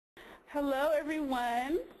Hello,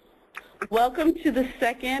 everyone. Welcome to the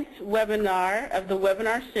second webinar of the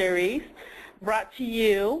webinar series brought to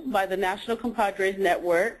you by the National Compadres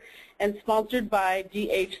Network and sponsored by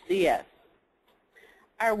DHCS.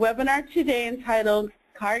 Our webinar today entitled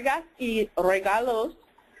Cargas y Regalos,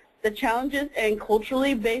 the challenges and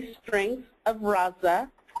culturally based strengths of Raza,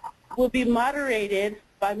 will be moderated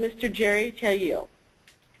by Mr. Jerry Tello.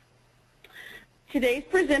 Today's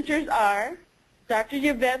presenters are Dr.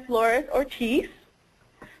 Yvette Flores Ortiz.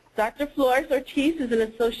 Dr. Flores Ortiz is an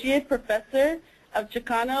Associate Professor of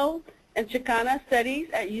Chicano and Chicana Studies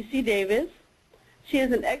at UC Davis. She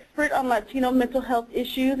is an expert on Latino mental health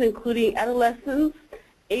issues, including adolescence,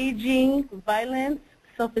 aging, violence,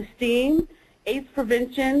 self-esteem, AIDS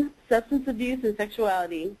prevention, substance abuse, and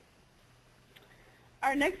sexuality.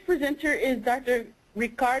 Our next presenter is Dr.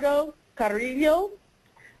 Ricardo Carrillo.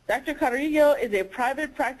 Dr. Carrillo is a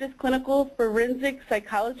private practice clinical forensic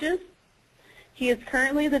psychologist. He is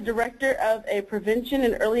currently the director of a prevention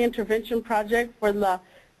and early intervention project for La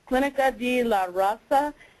Clínica de la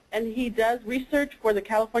Raza, and he does research for the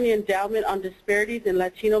California Endowment on Disparities in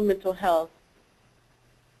Latino Mental Health.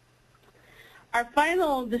 Our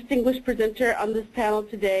final distinguished presenter on this panel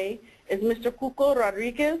today is Mr. Cuco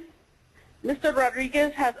Rodriguez. Mr.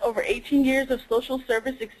 Rodriguez has over 18 years of social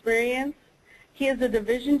service experience. He is the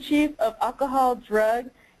Division Chief of Alcohol, Drug,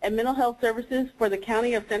 and Mental Health Services for the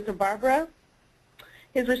County of Santa Barbara.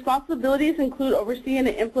 His responsibilities include overseeing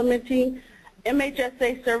and implementing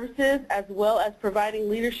MHSA services as well as providing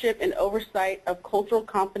leadership and oversight of cultural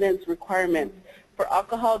competence requirements for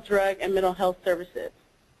alcohol, drug, and mental health services.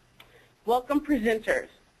 Welcome, presenters.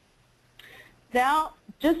 Now,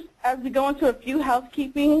 just as we go into a few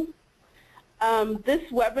housekeeping, this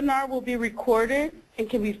webinar will be recorded and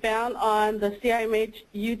can be found on the CiMH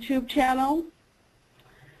YouTube channel.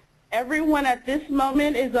 Everyone at this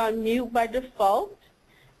moment is on mute by default.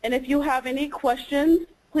 And if you have any questions,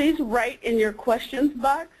 please write in your questions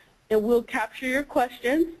box and we'll capture your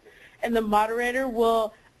questions and the moderator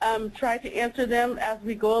will try to answer them as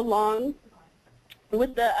we go along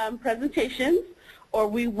with the presentations, or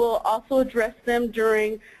we will also address them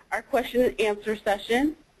during our question and answer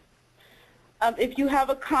session. If you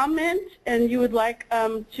have a comment and you would like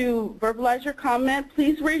to verbalize your comment,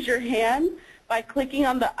 please raise your hand by clicking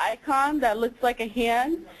on the icon that looks like a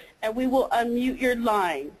hand, and we will unmute your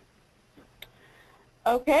line.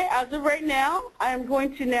 Okay, as of right now, I am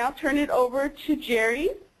going to now turn it over to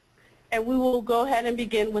Jerry, and we will go ahead and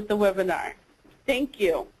begin with the webinar. Thank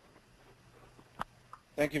you.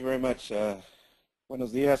 Thank you very much.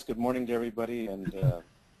 Buenos dias, good morning to everybody, and I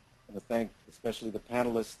want to thank especially the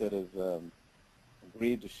panelists that have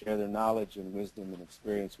agreed to share their knowledge and wisdom and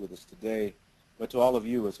experience with us today, but to all of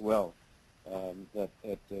you as well that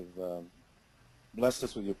have blessed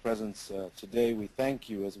us with your presence today. We thank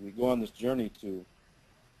you as we go on this journey to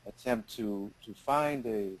attempt to find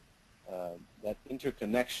that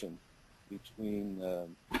interconnection between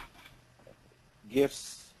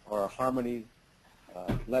gifts or harmony,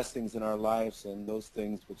 blessings in our lives, and those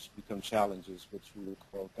things which become challenges, which we would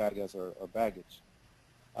call cargas or baggage.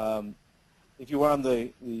 If you were on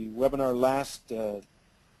the webinar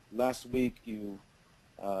last week,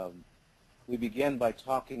 we began by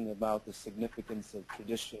talking about the significance of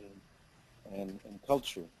tradition and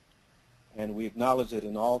culture. And we acknowledge that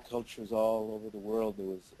in all cultures all over the world there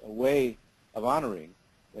was a way of honoring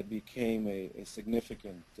that became a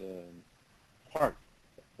significant part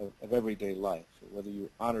of everyday life. Whether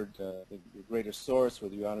you honored your greater source,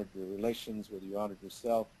 whether you honored your relations, whether you honored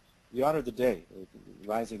yourself, you honored the day, the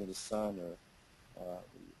rising of the sun, or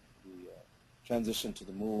the transition to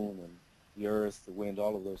the moon and the earth, the wind,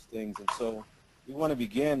 all of those things. And so we want to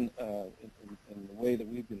begin in the way that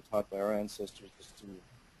we've been taught by our ancestors,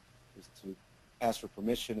 is to ask for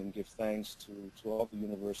permission and give thanks to all the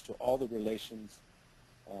universe, to all the relations,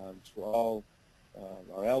 to all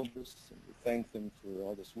our elders, and we thank them for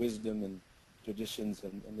all this wisdom and traditions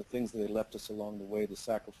and the things that they left us along the way, the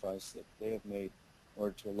sacrifice that they have made in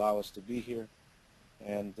order to allow us to be here.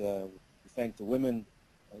 And we thank the women,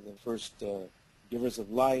 the first givers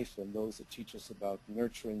of life, and those that teach us about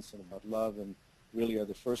nurturance and about love, and really are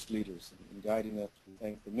the first leaders in guiding us. We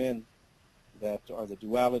thank the men that are the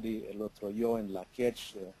duality, el otro yo and la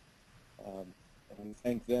quech, and we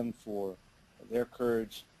thank them for their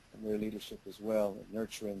courage and their leadership as well, and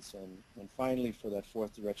nurturance, and finally for that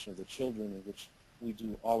fourth direction of the children, in which we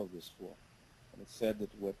do all of this for. And it's said that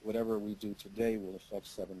whatever we do today will affect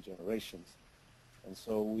 7 generations. And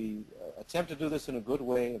so we attempt to do this in a good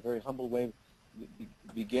way, a very humble way.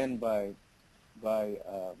 Begin by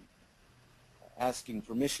asking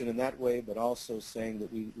permission in that way, but also saying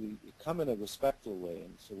that we come in a respectful way.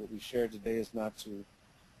 And so what we share today is not to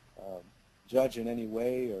judge in any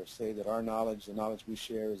way or say that our knowledge, the knowledge we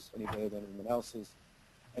share, is any better than anyone else's.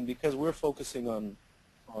 And because we're focusing on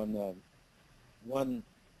one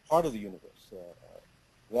part of the universe,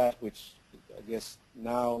 that which I guess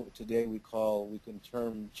now today we can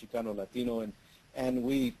term Chicano Latino, and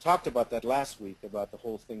we talked about that last week, about the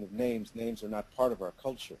whole thing of names. Names are not part of our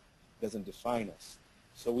culture. It doesn't define us.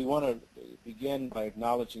 So we want to begin by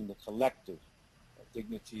acknowledging the collective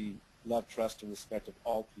dignity, love, trust, and respect of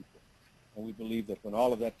all people. And we believe that when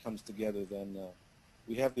all of that comes together, then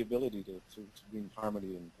we have the ability to bring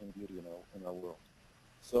harmony and beauty in our world.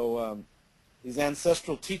 So these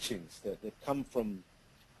ancestral teachings that come from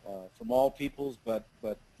all peoples, but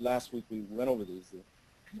last week we went over these, the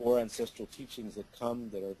 4 ancestral teachings that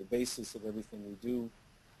are the basis of everything we do.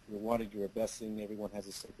 You're wanted, you're a blessing, everyone has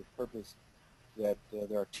a sacred purpose, that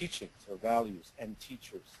there are teachings or values and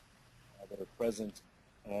teachers that are present,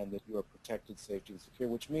 and that you are protected, safety, and secure,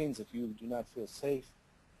 which means if you do not feel safe,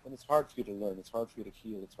 then it's hard for you to learn, it's hard for you to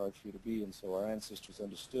heal, it's hard for you to be. And so our ancestors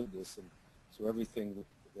understood this, and so everything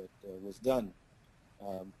that was done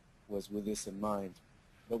was with this in mind.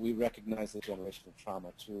 But we recognize the generational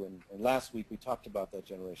trauma too, and last week we talked about that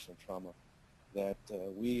generational trauma that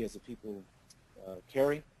we as a people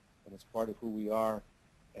carry, and it's part of who we are.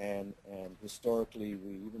 And historically,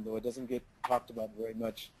 even though it doesn't get talked about very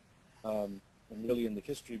much, and really in the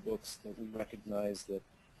history books, that we recognize that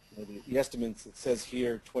the estimates, it says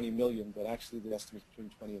here 20 million, but actually the estimates between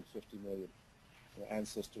 20 and 50 million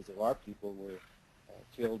ancestors of our people were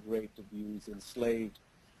killed, raped, abused, enslaved,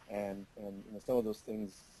 and some of those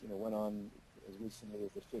things went on as recently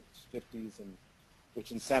as the 50s, and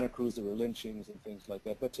which in Santa Cruz there were lynchings and things like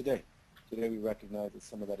that. But today we recognize that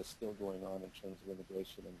some of that is still going on in terms of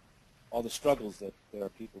immigration and all the struggles that our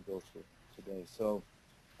people go through today. So,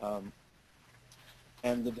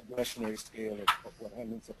 and the digressionary scale of what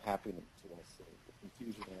ends up happening to us, the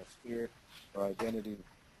confusion in our spirit, our identity,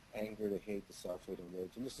 anger, the hate, the self-hate, and rage.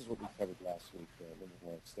 And this is what we covered last week a little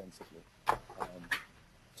more extensively.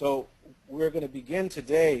 So we're going to begin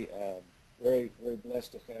today, very, very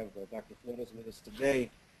blessed to have Dr. Flores with us today,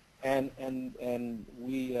 and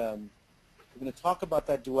we're going to talk about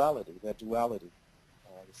that duality,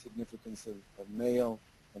 the significance of male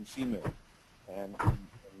and female. And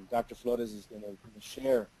Dr. Flores is going to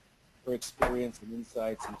share her experience and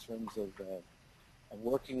insights in terms of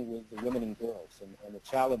working with the women and girls and the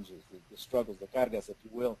challenges, the struggles, the cargas, if you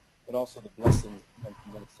will, but also the blessings that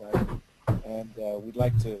come from that side. And we'd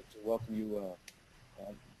like to welcome you,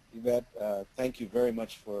 Yvette. Thank you very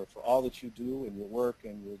much for all that you do and your work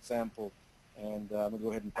and your example. And I'm going to go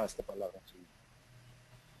ahead and pass the palabra to you.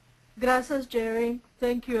 Gracias, Jerry.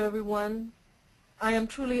 Thank you, everyone. I am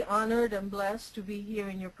truly honored and blessed to be here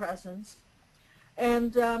in your presence.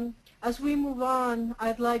 And as we move on,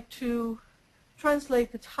 I'd like to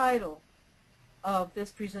translate the title of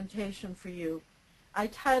this presentation for you. I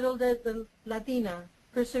titled it The Latina,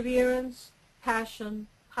 Perseverance, Passion,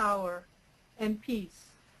 Power, and Peace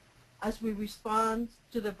as we respond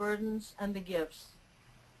to the burdens and the gifts.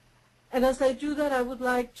 And as I do that, I would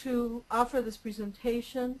like to offer this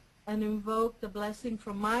presentation and invoke the blessing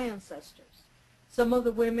from my ancestors. Some of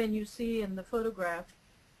the women you see in the photograph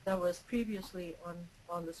that was previously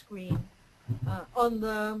on the screen.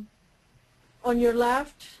 On your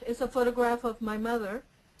left is a photograph of my mother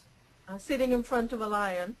sitting in front of a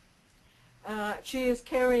lion. She is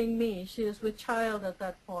carrying me. She is with child at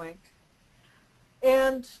that point.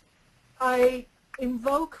 And I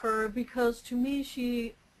invoke her because to me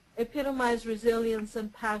she epitomized resilience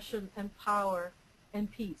and passion and power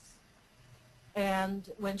and peace. And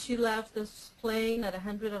when she left this plane at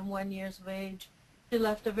 101 years of age, she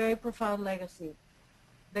left a very profound legacy.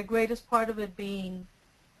 The greatest part of it being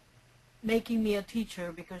making me a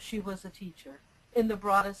teacher, because she was a teacher in the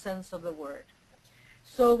broadest sense of the word.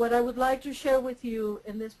 So what I would like to share with you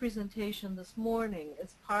in this presentation this morning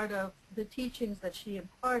is part of the teachings that she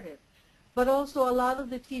imparted, but also a lot of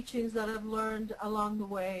the teachings that I've learned along the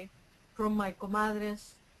way from my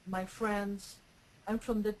comadres, my friends, and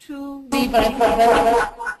from the two little girls.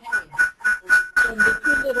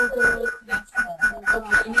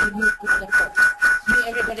 Okay, you need to move to the front.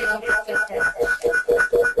 Everybody else except her.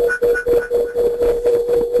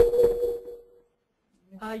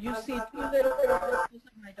 You see two little girls and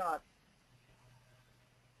my dog.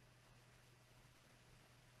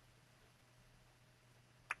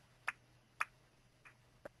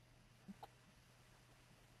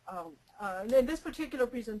 In this particular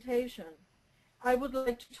presentation, I would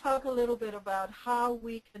like to talk a little bit about how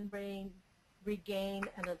we can bring regain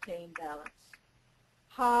and attain balance,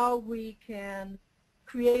 how we can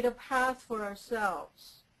create a path for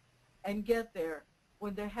ourselves and get there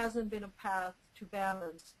when there hasn't been a path to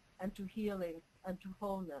balance and to healing and to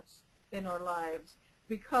wholeness in our lives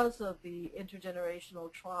because of the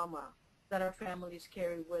intergenerational trauma that our families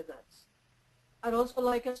carry with us. I'd also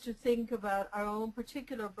like us to think about our own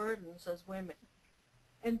particular burdens as women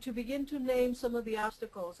and to begin to name some of the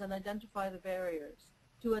obstacles and identify the barriers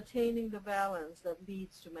to attaining the balance that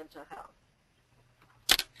leads to mental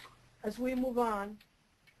health. As we move on,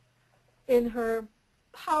 in her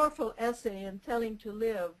powerful essay in Telling to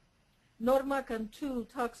Live, Norma Cantu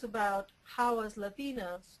talks about how as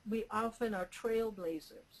Latinas, we often are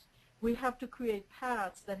trailblazers. We have to create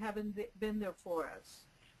paths that haven't been there for us.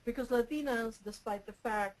 Because Latinas, despite the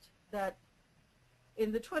fact that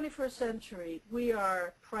in the 21st century, we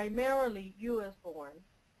are primarily U.S. born,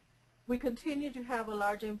 we continue to have a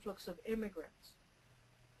large influx of immigrants.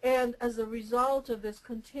 And as a result of this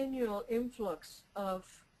continual influx of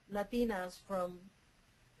Latinas from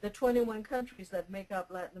the 21 countries that make up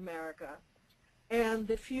Latin America, and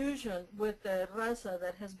the fusion with the Raza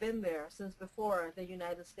that has been there since before the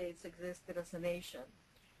United States existed as a nation,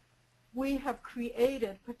 we have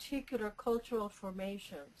created particular cultural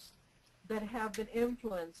formations that have been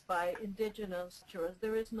influenced by indigenous cultures.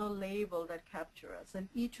 There is no label that captures us, and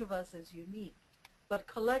each of us is unique. But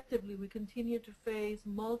collectively, we continue to face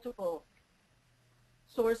multiple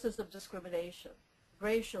sources of discrimination: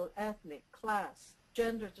 racial, ethnic, class,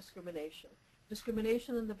 gender discrimination,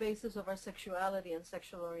 discrimination on the basis of our sexuality and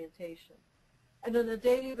sexual orientation. And on a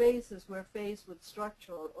daily basis, we're faced with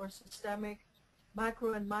structural or systemic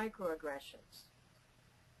macro and microaggressions.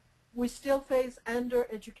 We still face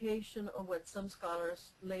under-education, or what some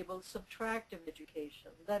scholars label subtractive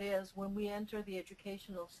education. That is, when we enter the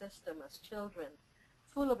educational system as children,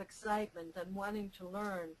 full of excitement and wanting to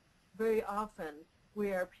learn, very often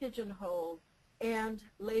we are pigeonholed and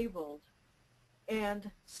labeled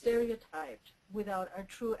and stereotyped without our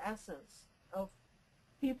true essence of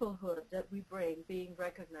peoplehood that we bring being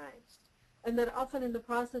recognized. And that often in the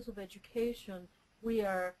process of education, we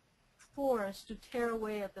are forced to tear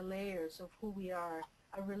away at the layers of who we are,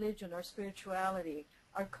 our religion, our spirituality,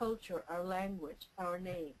 our culture, our language, our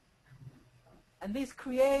name. And this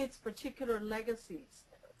creates particular legacies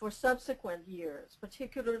for subsequent years,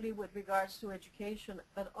 particularly with regards to education,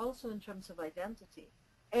 but also in terms of identity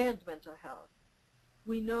and mental health.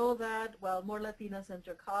 We know that while more Latinas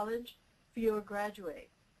enter college, fewer graduate.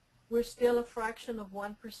 We're still a fraction of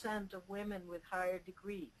 1% of women with higher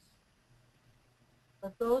degrees.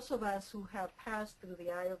 But those of us who have passed through the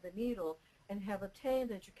eye of the needle and have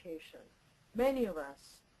attained education, many of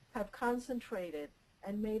us have concentrated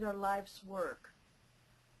and made our lives work,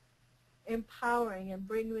 empowering and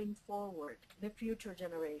bringing forward the future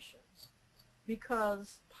generations.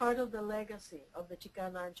 Because part of the legacy of the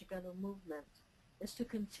Chicana and Chicano movement is to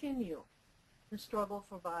continue the struggle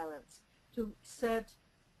for violence, to set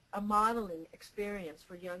a modeling experience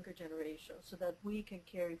for younger generations so that we can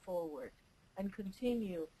carry forward and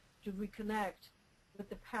continue to reconnect with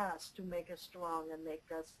the past to make us strong and make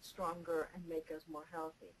us stronger and make us more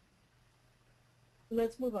healthy.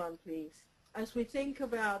 Let's move on, please. As we think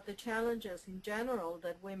about the challenges in general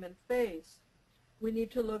that women face, we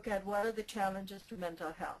need to look at what are the challenges to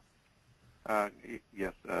mental health.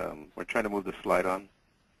 Yes, we're trying to move the slide on.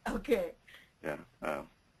 Okay. Yeah.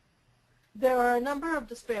 There are a number of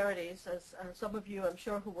disparities, as some of you, I'm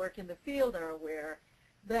sure, who work in the field are aware,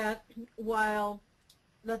 that while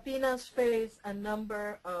Latinas face a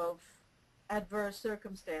number of adverse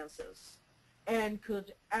circumstances and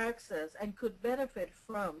could access and could benefit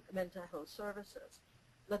from mental health services,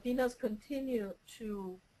 Latinas continue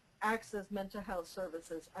to access mental health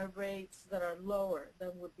services at rates that are lower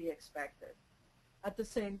than would be expected. At the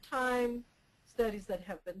same time, studies that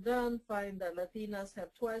have been done find that Latinas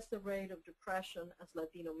have twice the rate of depression as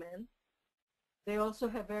Latino men. They also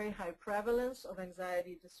have very high prevalence of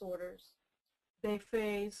anxiety disorders. They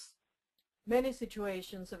face many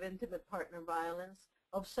situations of intimate partner violence,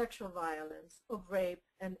 of sexual violence, of rape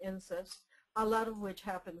and incest, a lot of which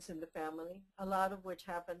happens in the family, a lot of which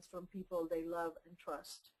happens from people they love and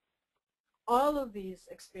trust. All of these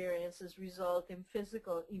experiences result in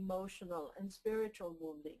physical, emotional, and spiritual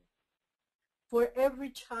wounding. For every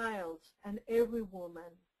child and every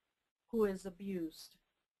woman who is abused,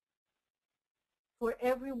 for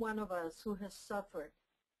every one of us who has suffered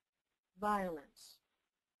violence,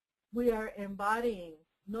 we are embodying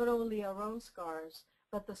not only our own scars,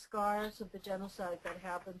 but the scars of the genocide that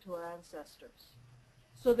happened to our ancestors.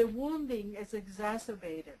 So the wounding is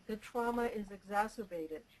exacerbated, the trauma is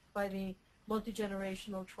exacerbated by the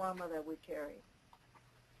multi-generational trauma that we carry.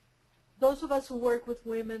 Those of us who work with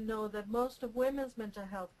women know that most of women's mental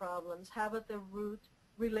health problems have at their root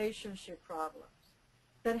relationship problems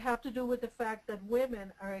that have to do with the fact that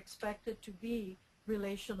women are expected to be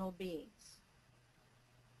relational beings.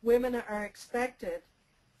 Women are expected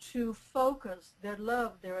to focus their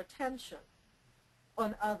love, their attention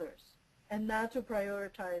on others and not to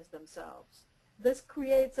prioritize themselves. This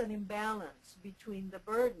creates an imbalance between the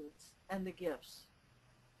burdens and the gifts.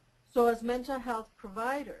 So as mental health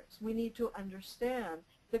providers, we need to understand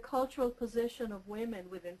the cultural position of women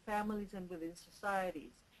within families and within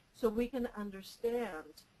societies so we can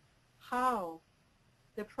understand how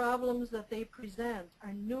the problems that they present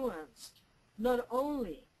are nuanced, not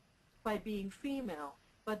only by being female,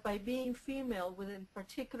 but by being female within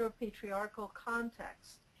particular patriarchal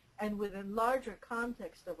context and within larger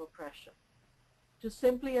context of oppression. To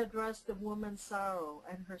simply address the woman's sorrow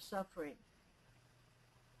and her suffering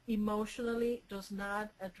emotionally does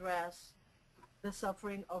not address the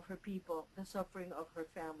suffering of her people, the suffering of her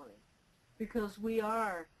family, because we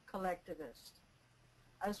are collectivists.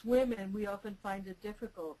 As women, we often find it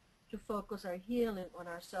difficult to focus our healing on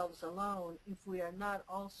ourselves alone if we are not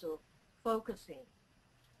also focusing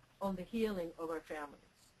on the healing of our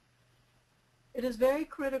families. It is very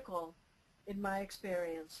critical, in my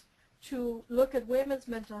experience, to look at women's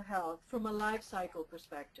mental health from a life cycle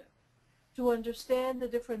perspective, to understand the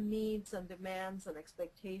different needs and demands and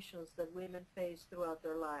expectations that women face throughout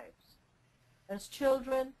their lives. As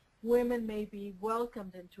children, women may be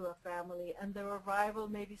welcomed into a family and their arrival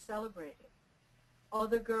may be celebrated.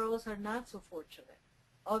 Other girls are not so fortunate.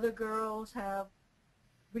 Other girls have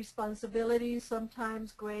responsibilities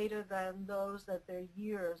sometimes greater than those that their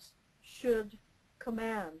years should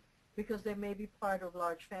command because they may be part of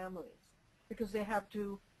large families, because they have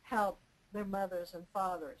to help their mothers and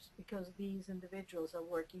fathers, because these individuals are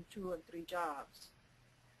working 2 and 3 jobs.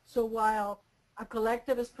 So while a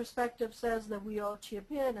collectivist perspective says that we all chip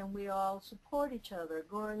in and we all support each other,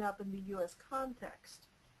 growing up in the U.S. context,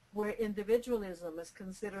 where individualism is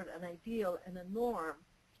considered an ideal and a norm,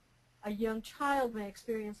 a young child may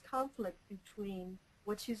experience conflict between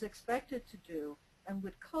what she's expected to do and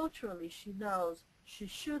what culturally she knows she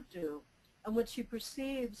should do, and what she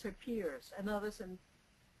perceives her peers and others in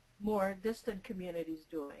more distant communities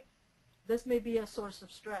doing. This may be a source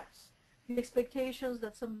of stress. The expectations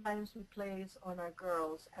that sometimes we place on our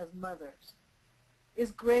girls as mothers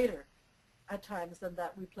is greater at times than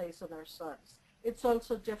that we place on our sons. It's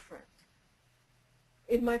also different.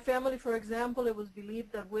 In my family, for example, it was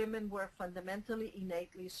believed that women were fundamentally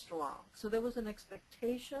innately strong. So there was an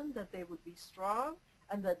expectation that they would be strong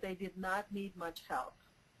and that they did not need much help.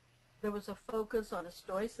 There was a focus on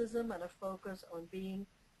stoicism and a focus on being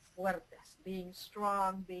fuertes, being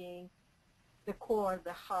strong, being the core,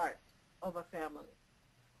 the heart of a family.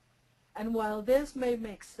 And while this may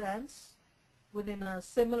make sense within a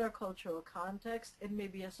similar cultural context, it may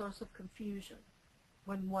be a source of confusion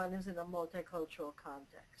when one is in a multicultural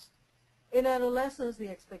context. In adolescence, the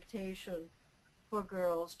expectation for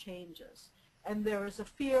girls changes, and there is a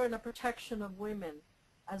fear and a protection of women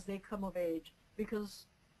as they come of age, because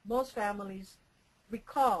most families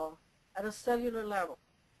recall at a cellular level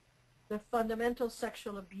the fundamental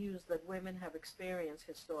sexual abuse that women have experienced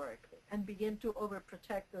historically and begin to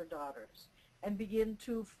overprotect their daughters and begin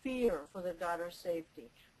to fear for their daughter's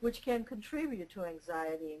safety, which can contribute to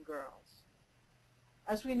anxiety in girls.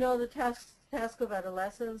 As we know, the task of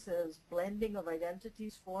adolescence is blending of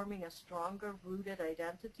identities, forming a stronger rooted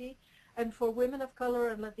identity. And for women of color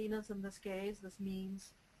and Latinas in this case, this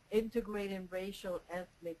means integrating racial,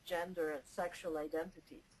 ethnic, gender, and sexual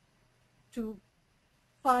identities to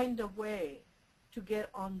find a way to get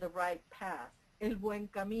on the right path, el buen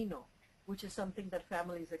camino, which is something that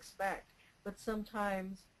families expect. But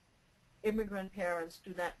sometimes immigrant parents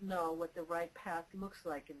do not know what the right path looks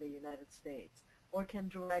like in the United States, or can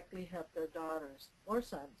directly help their daughters or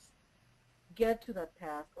sons get to that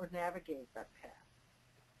path or navigate that path.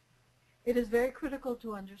 It is very critical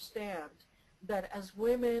to understand that as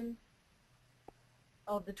women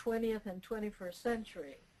of the 20th and 21st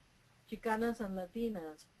century, Chicanas and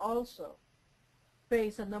Latinas also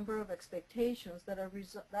face a number of expectations that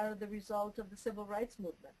are the result of the civil rights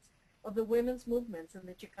movements, of the women's movements in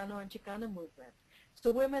the Chicano and Chicana movement.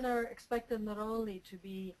 So women are expected not only to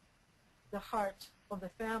be the heart of the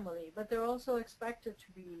family, but they're also expected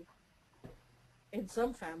to be, in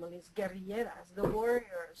some families, guerrilleras, the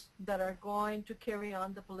warriors that are going to carry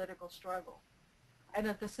on the political struggle, and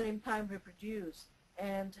at the same time reproduce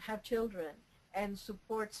and have children and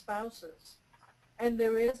support spouses. And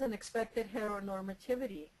there is an expected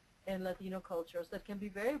heteronormativity in Latino cultures that can be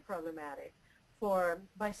very problematic for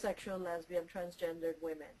bisexual, lesbian, transgendered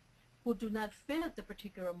women who do not fit the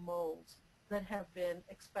particular molds that have been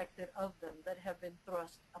expected of them, that have been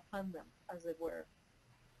thrust upon them, as it were.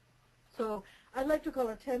 So I'd like to call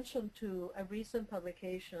attention to a recent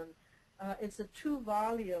publication. It's a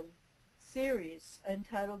 2-volume series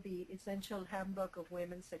entitled The Essential Handbook of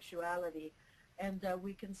Women's Sexuality, and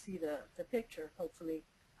we can see the picture, hopefully.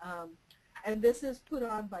 And this is put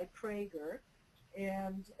on by Prager,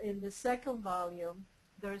 and in the 2nd volume,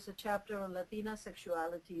 there's a chapter on Latina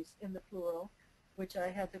sexualities in the plural, which I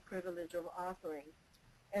had the privilege of authoring.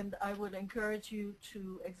 And I would encourage you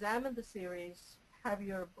to examine the series, have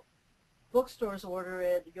your bookstores order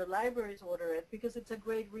it, your libraries order it, because it's a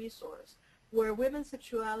great resource where women's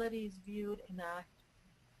sexuality is viewed in a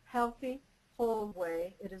healthy, whole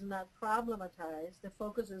way. It is not problematized. The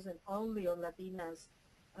focus isn't only on Latinas'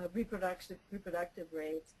 reproductive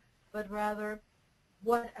rates, but rather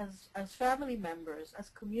what, as family members, as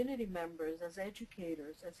community members, as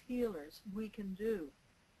educators, as healers, we can do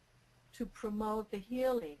to promote the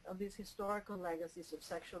healing of these historical legacies of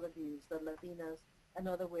sexual abuse that Latinas and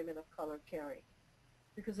other women of color carry.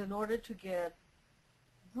 Because in order to get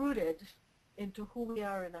rooted into who we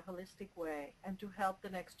are in a holistic way and to help the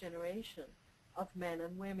next generation of men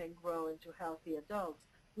and women grow into healthy adults,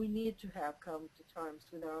 we need to have come to terms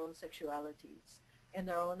with our own sexualities and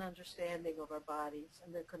our own understanding of our bodies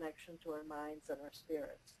and their connection to our minds and our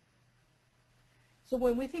spirits. So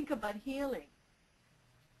when we think about healing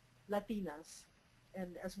Latinas,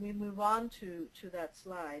 and as we move on to that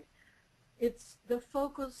slide, it's the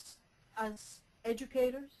focus as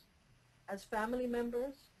educators, as family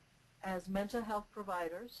members, as mental health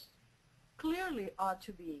providers, clearly ought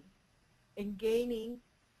to be in gaining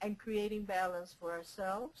and creating balance for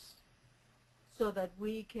ourselves so that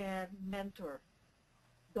we can mentor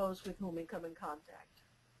those with whom we come in contact.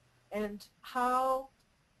 And how,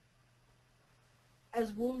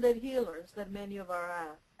 as wounded healers that many of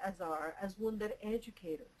our as wounded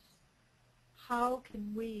educators, how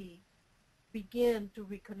can we begin to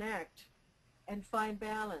reconnect and find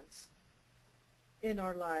balance in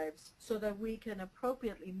our lives so that we can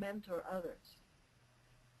appropriately mentor others?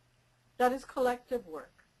 That is collective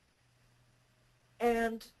work.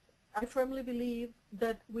 And I firmly believe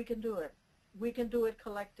that we can do it. We can do it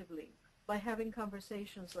collectively by having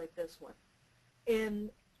conversations like this one.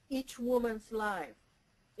 In each woman's life,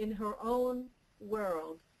 in her own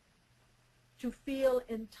world, to feel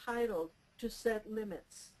entitled to set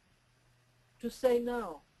limits, to say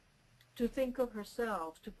no, to think of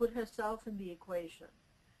herself, to put herself in the equation.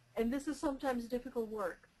 And this is sometimes difficult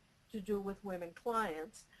work to do with women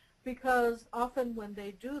clients, because often when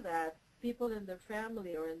they do that, people in their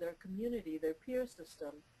family or in their community, their peer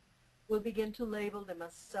system, will begin to label them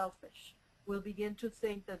as selfish, will begin to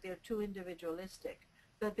think that they're too individualistic,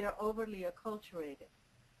 that they're overly acculturated.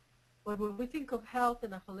 But when we think of health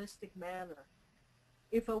in a holistic manner,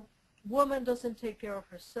 if a woman doesn't take care of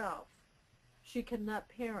herself, she cannot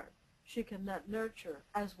parent, she cannot nurture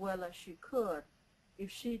as well as she could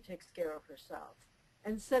if she takes care of herself.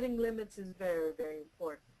 And setting limits is very, very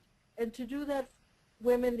important. And to do that,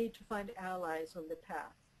 women need to find allies on the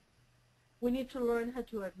path. We need to learn how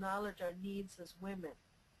to acknowledge our needs as women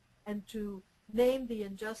and to name the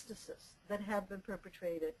injustices that have been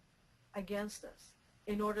perpetrated against us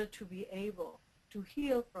in order to be able to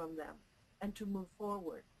heal from them and to move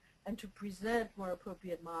forward and to present more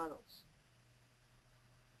appropriate models.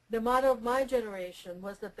 The motto of my generation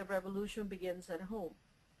was that the revolution begins at home.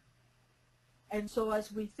 And so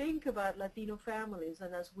as we think about Latino families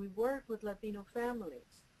and as we work with Latino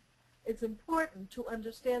families, it's important to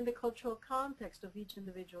understand the cultural context of each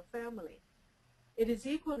individual family. It is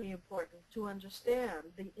equally important to understand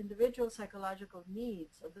the individual psychological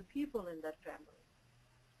needs of the people in that family.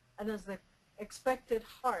 And as the expected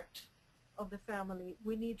heart of the family,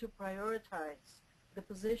 we need to prioritize the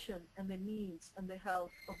position and the needs and the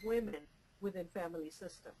health of women within family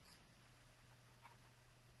systems.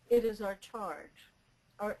 It is our charge,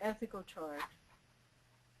 our ethical charge,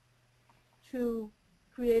 to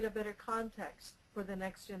create a better context for the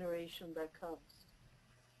next generation that comes,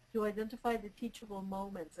 to identify the teachable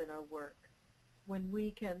moments in our work when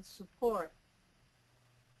we can support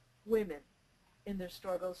women in their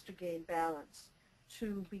struggles to gain balance,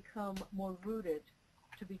 to become more rooted,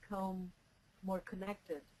 to become more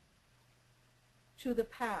connected to the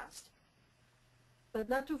past, but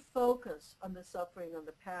not to focus on the suffering on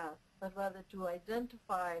the path, but rather to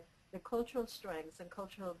identify the cultural strengths and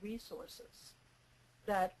cultural resources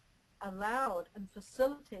that allowed and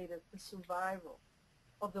facilitated the survival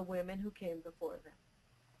of the women who came before them.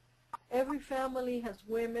 Every family has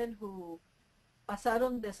women who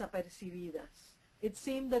pasaron desapercibidas. It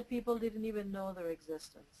seemed that people didn't even know their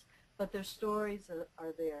existence, but their stories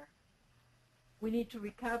are there. We need to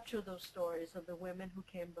recapture those stories of the women who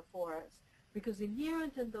came before us, because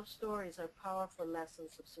inherent in those stories are powerful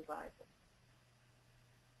lessons of survival.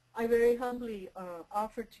 I very humbly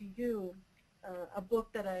offer to you a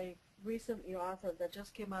book that I recently authored that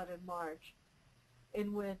just came out in March,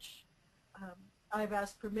 in which I've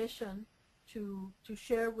asked permission to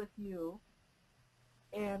share with you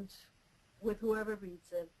and with whoever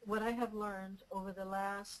reads it what I have learned over the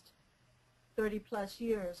last 30 plus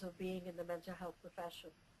years of being in the mental health profession.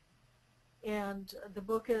 And the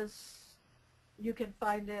book is, you can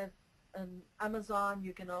find it on Amazon.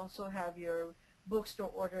 You can also have your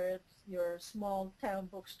bookstore order it, your small town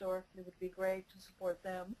bookstore. It would be great to support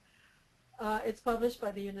them. It's published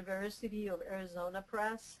by the University of Arizona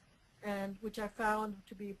Press, and which I found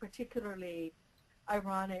to be particularly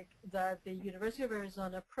ironic that the University of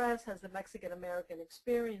Arizona Press has the Mexican American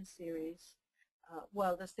Experience series,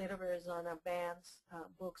 while the state of Arizona bans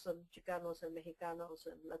books on Chicanos and Mexicanos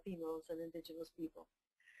and Latinos and indigenous people.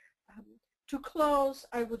 To close,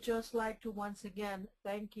 I would just like to once again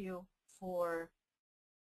thank you for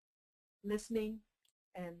listening,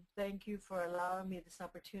 and thank you for allowing me this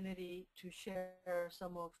opportunity to share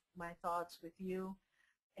some of my thoughts with you.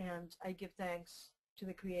 And I give thanks to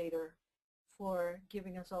the Creator for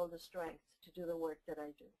giving us all the strength to do the work that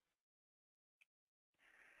I do.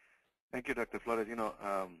 Thank you, Dr. Flores. You know,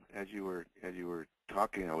 as you were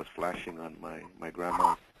talking, I was flashing on my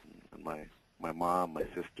grandma, and my mom, my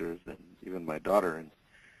sisters, and even my daughter, and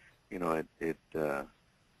you know, it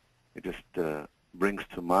just brings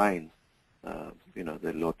to mind, you know,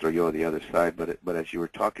 the otro yo, the other side. But as you were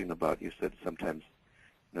talking about, you said sometimes,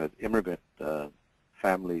 you know, immigrant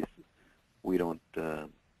families, we don't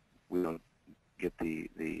get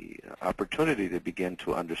the opportunity to begin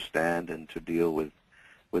to understand and to deal with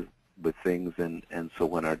things, and so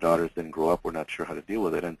when our daughters then grow up, we're not sure how to deal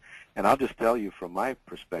with it. And I'll just tell you from my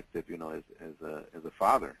perspective, you know, as a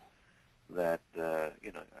father, that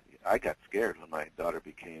you know, I got scared when my daughter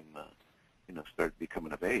became, you know, started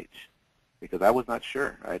becoming of age, because I was not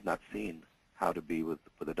sure. I had not seen how to be with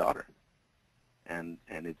a daughter, and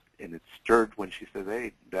it stirred when she says,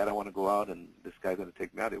 "Hey, Dad, I want to go out, and this guy's going to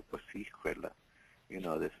take me out." It was you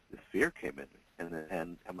know, this fear came in me,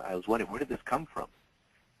 and I was wondering, where did this come from?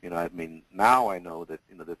 You know, I mean, now I know that,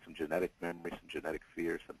 you know, there's some genetic memory, some genetic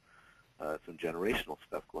fear, some generational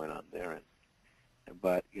stuff going on there,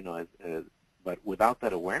 but you know, but without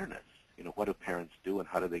that awareness, you know, what do parents do, and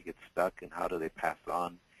how do they get stuck, and how do they pass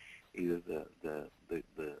on either the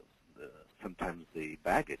sometimes the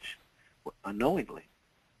baggage unknowingly,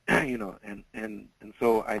 you know, and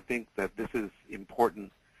so I think that this is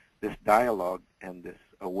important, this dialogue and this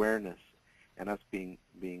awareness, and us being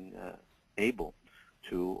able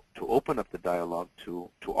to open up the dialogue to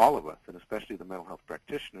all of us, and especially the mental health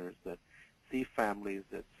practitioners that see families,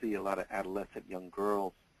 that see a lot of adolescent young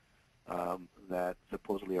girls that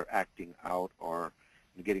supposedly are acting out or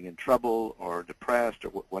getting in trouble or depressed or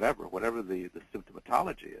whatever the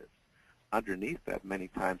symptomatology is. Underneath that, many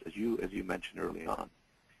times, as you mentioned early on,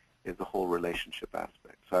 is the whole relationship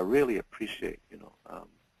aspect. So I really appreciate, you know,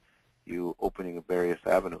 you opening various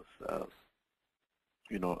avenues of,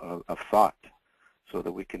 you know, of thought, so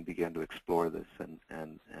that we can begin to explore this,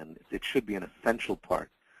 and it should be an essential part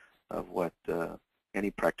of what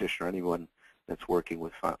any practitioner, anyone that's working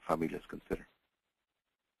with familias consider.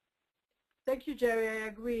 Thank you, Jerry. I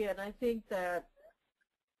agree, and I think that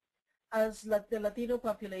as the Latino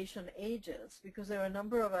population ages, because there are a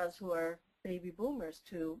number of us who are baby boomers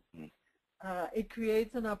too, it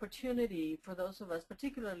creates an opportunity for those of us,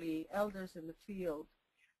 particularly elders in the field,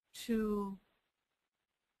 to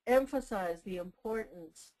emphasize the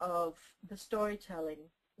importance of the storytelling,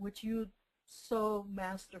 which you so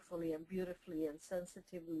masterfully and beautifully and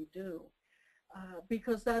sensitively do,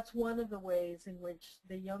 because that's one of the ways in which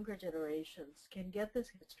the younger generations can get this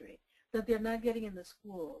history that they're not getting in the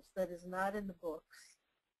schools, that is not in the books,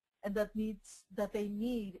 and that they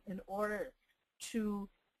need in order to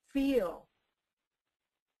feel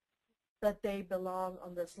that they belong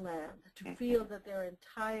on this land, to feel that they're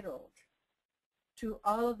entitled to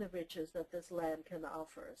all of the riches that this land can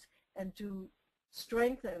offer, and to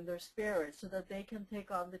strengthen their spirit so that they can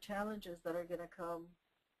take on the challenges that are going to come,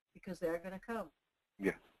 because they're going to come.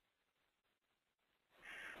 Yeah.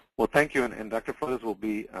 Well, thank you, and Dr. Flores will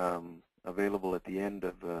be available at the end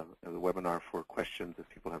of the webinar for questions. If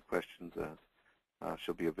people have questions,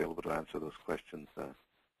 she'll be available to answer those questions. I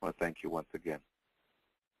want to thank you once again.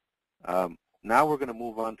 now we're going to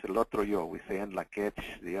move on to el otro yo. We say en la quech,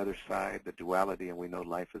 the other side, the duality, and we know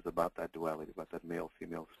life is about that duality, about that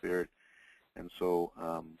male-female spirit. And so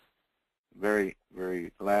very,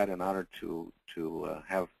 very glad and honored to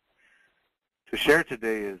share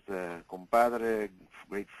today is compadre,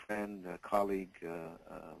 great friend, colleague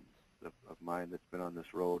of mine that's been on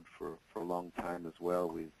this road for a long time as well.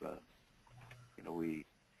 We've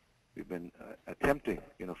been attempting,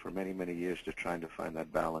 for many, many years to trying to find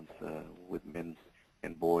that balance with men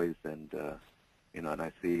and boys, and and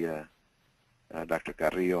I see Dr.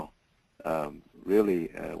 Carrillo, really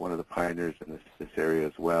one of the pioneers in this area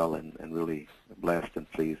as well, and really blessed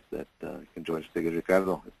and pleased that you can join us today.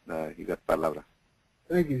 Ricardo, you got palabra.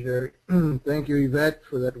 Thank you, Jerry. Thank you, Yvette,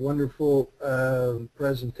 for that wonderful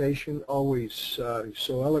presentation. Always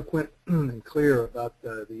so eloquent and clear about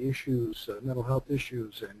the issues, mental health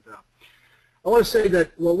issues. And I want to say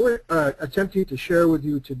that what we're attempting to share with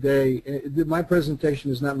you today, my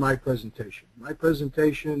presentation is not my presentation. My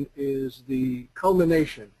presentation is the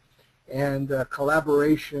culmination and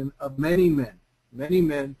collaboration of many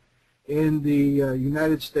men in the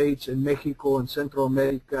United States, in Mexico, and Central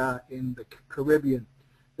America, in the Caribbean,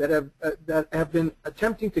 that have been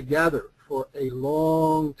attempting to gather for a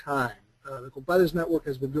long time. The Compadres Network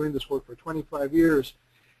has been doing this work for 25 years,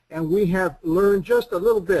 and we have learned just a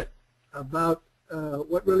little bit about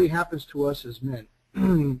what really happens to us as men.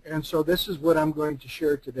 And so this is what I'm going to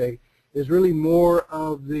share today, is really more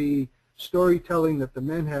of the storytelling that the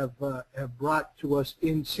men have brought to us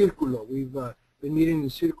in Círculo. We've been meeting in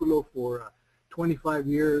Círculo for 25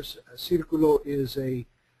 years. Círculo is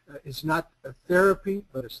it's not a therapy,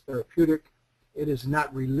 but it's therapeutic. It is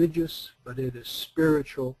not religious, but it is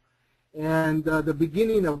spiritual. And the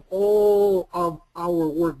beginning of all of our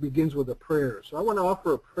work begins with a prayer. So I want to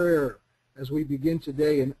offer a prayer as we begin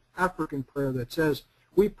today, an African prayer that says,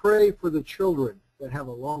 we pray for the children that have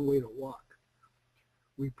a long way to walk.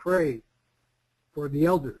 We pray for the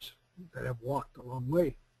elders that have walked a long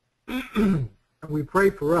way. And we pray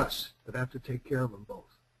for us that have to take care of them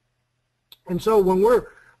both. And so when we're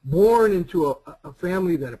born into a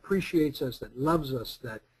family that appreciates us, that loves us,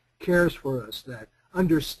 that cares for us, that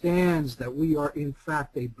understands that we are in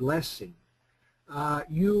fact a blessing,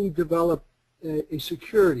 you develop a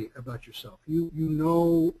security about yourself. You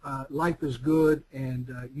know life is good, and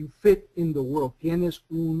you fit in the world. Tienes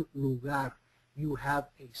un lugar. You have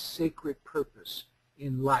a sacred purpose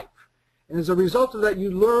in life. And as a result of that, you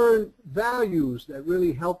learn values that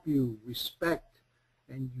really help you respect,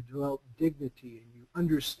 and you develop dignity, and you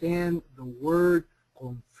understand the word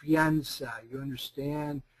confianza. You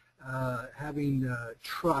understand having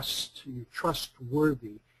trust. You're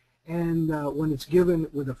trustworthy. And when it's given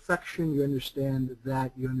with affection, you understand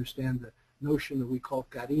that. You understand the notion that we call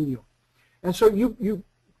cariño. And so you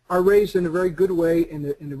are raised in a very good way, in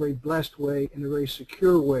a very blessed way, in a very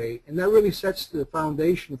secure way. And that really sets the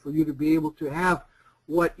foundation for you to be able to have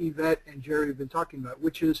what Yvette and Jerry have been talking about,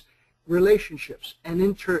 which is relationships and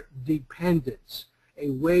interdependence, a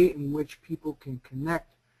way in which people can connect,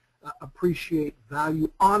 appreciate,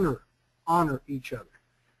 value, honor each other.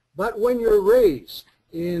 But when you're raised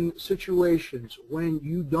in situations when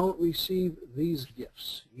you don't receive these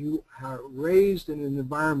gifts, you are raised in an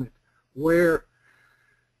environment where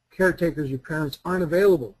caretakers, your parents, aren't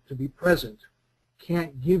available to be present,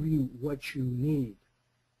 can't give you what you need,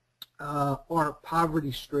 are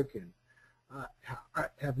poverty-stricken,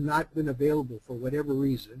 have not been available for whatever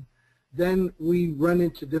reason, then we run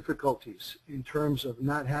into difficulties in terms of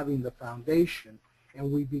not having the foundation,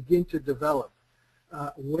 and we begin to develop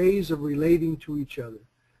ways of relating to each other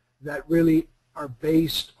that really are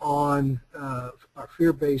based on our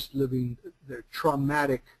fear-based living. They're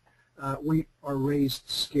traumatic. We are raised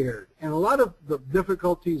scared. And a lot of the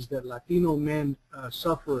difficulties that Latino men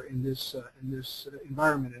suffer in this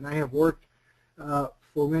environment, and I have worked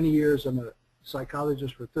for many years. I'm a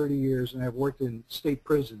psychologist for 30 years, and I've worked in state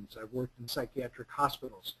prisons. I've worked in psychiatric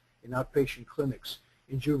hospitals, in outpatient clinics,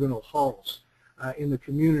 in juvenile halls, in the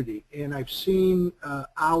community. And I've seen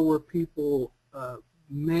our people,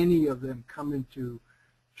 many of them, come into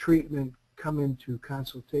treatment, come into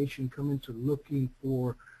consultation, come into looking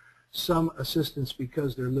for some assistance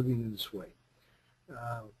because they're living in this way.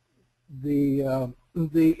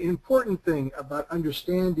 The important thing about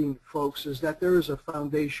understanding, folks, is that there is a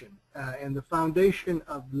foundation, and the foundation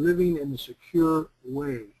of living in a secure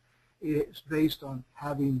way is based on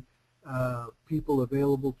having people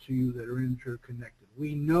available to you that are interconnected.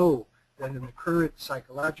 We know that in the current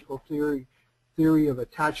psychological theory of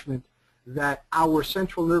attachment, that our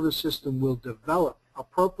central nervous system will develop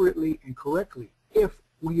appropriately and correctly if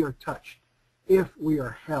we are touched, if we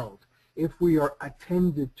are held, if we are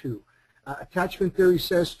attended to. Attachment theory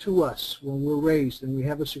says to us when we're raised and we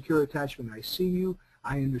have a secure attachment, I see you,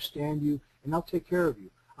 I understand you, and I'll take care of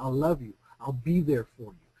you. I'll love you. I'll be there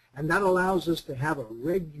for you. And that allows us to have a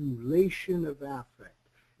regulation of affect.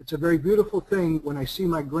 It's a very beautiful thing when I see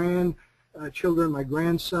my grandchildren, my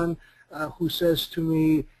grandson, who says to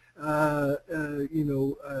me, Mijo,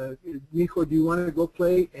 do you want to go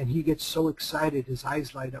play? And he gets so excited, his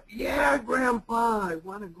eyes light up. Yeah, Grandpa, I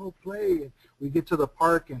want to go play. And we get to the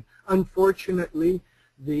park, and unfortunately,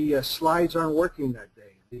 the slides aren't working that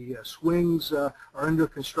day. The swings are under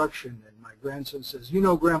construction, and my grandson says, you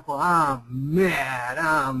know, Grandpa, I'm mad,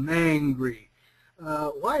 I'm angry.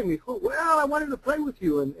 Why, Mijo? Well, I wanted to play with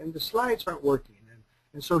you, and the slides aren't working.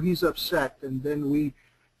 And so he's upset, and then we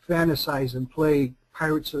fantasize and play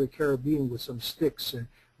Pirates of the Caribbean with some sticks, and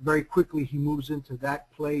very quickly he moves into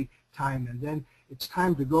that play time, and then it's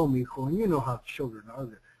time to go, Mijo. And you know how children are.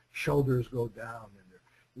 Their shoulders go down, and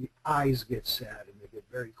the eyes get sad, and they get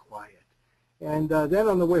very quiet. And then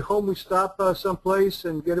on the way home, we stop someplace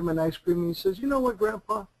and get him an ice cream, and he says, you know what,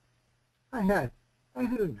 Grandpa? I had a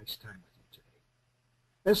nice time with you today.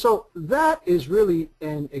 And so that is really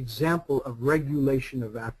an example of regulation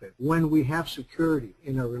of affect. When we have security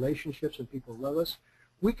in our relationships and people love us,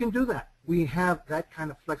 we can do that. We have that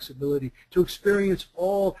kind of flexibility to experience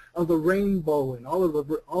all of the rainbow and all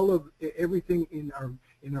of everything in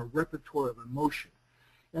our repertoire of emotion.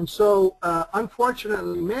 And so,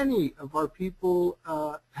 unfortunately, many of our people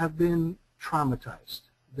have been traumatized.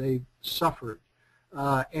 They've suffered.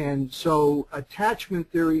 And so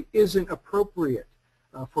attachment theory isn't appropriate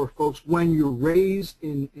for folks when you're raised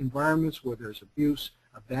in environments where there's abuse,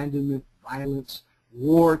 abandonment, violence,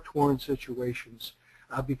 war-torn situations,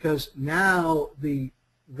 because now the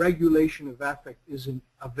regulation of affect isn't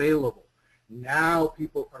available. Now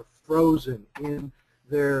people are frozen in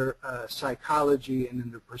their psychology and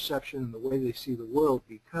in their perception and the way they see the world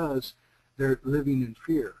because they're living in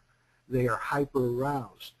fear. They are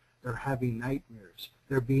hyper-aroused. They're having nightmares.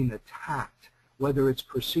 They're being attacked, whether it's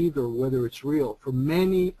perceived or whether it's real. For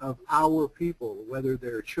many of our people, whether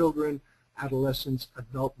they're children, adolescents,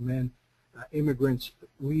 adult men, immigrants,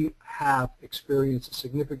 we have experienced a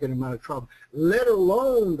significant amount of trauma, let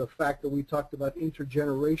alone the fact that we talked about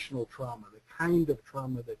intergenerational trauma, the kind of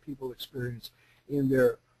trauma that people experience in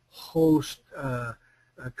their host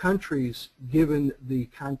countries given the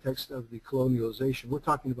context of the colonialization. We're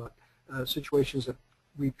talking about situations that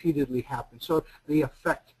repeatedly happen. So they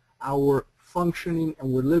affect our functioning,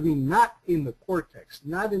 and we're living not in the cortex,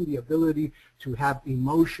 not in the ability to have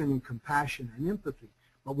emotion and compassion and empathy,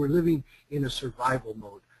 but we're living in a survival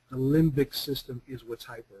mode. The limbic system is what's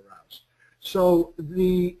hyper-aroused. So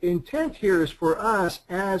the intent here is for us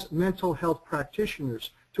as mental health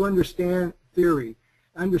practitioners to understand theory,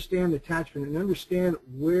 understand attachment, and understand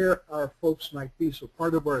where our folks might be. So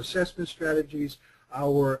part of our assessment strategies,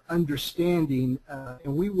 our understanding,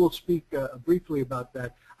 and we will speak briefly about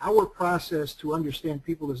that. Our process to understand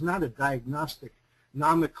people is not a diagnostic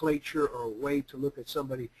nomenclature or a way to look at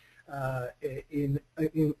somebody in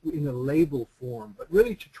a label form, but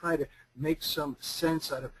really to try to make some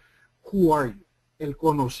sense out of who are you, el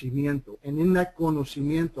conocimiento. And in that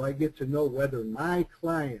conocimiento, I get to know whether my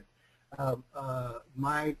client,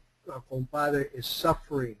 my compadre, is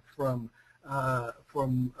suffering from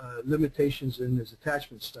limitations in his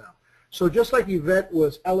attachment style. So just like Yvette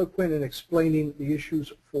was eloquent in explaining the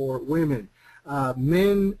issues for women,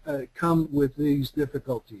 men come with these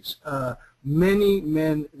difficulties. Many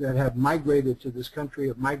men that have migrated to this country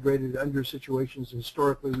have migrated under situations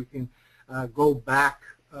historically. We can go back,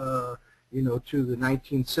 to the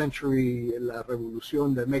 19th century, La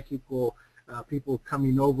Revolución de Mexico, people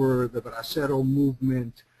coming over, the Bracero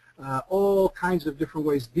movement, all kinds of different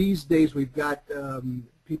ways. These days we've got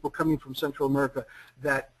people coming from Central America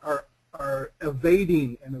that are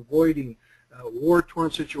evading and avoiding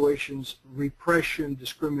war-torn situations, repression,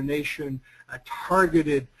 discrimination,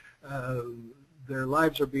 targeted. Their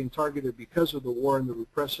lives are being targeted because of the war and the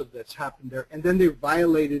repressive that's happened there. And then they're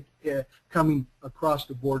violated coming across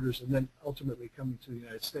the borders and then ultimately coming to the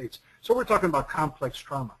United States. So we're talking about complex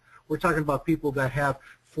trauma. We're talking about people that have,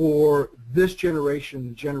 for this generation,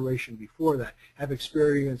 the generation before that, have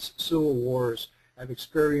experienced civil wars, have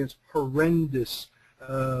experienced horrendous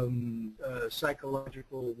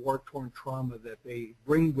psychological war-torn trauma that they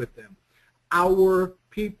bring with them. Our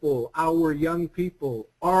people, our young people,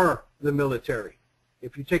 are the military.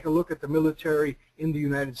 If you take a look at the military in the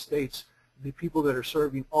United States, the people that are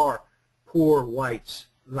serving are poor whites,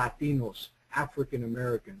 Latinos, African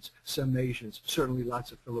Americans, some Asians, certainly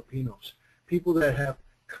lots of Filipinos, people that have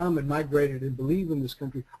come and migrated and believe in this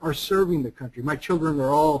country are serving the country. My children are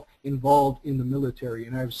all involved in the military,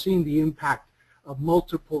 and I've seen the impact of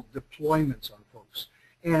multiple deployments on folks.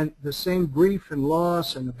 And the same grief and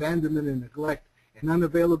loss and abandonment and neglect and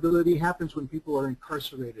unavailability happens when people are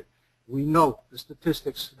incarcerated. We know the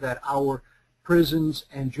statistics that our prisons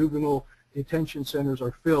and juvenile detention centers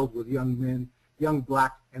are filled with young men, young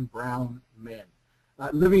black and brown men.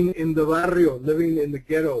 Living in the barrio, living in the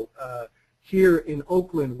ghetto, here in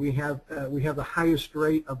Oakland, we have the highest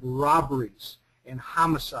rate of robberies and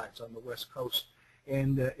homicides on the West Coast,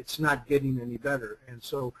 and it's not getting any better. And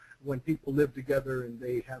so when people live together and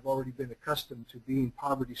they have already been accustomed to being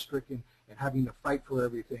poverty-stricken and having to fight for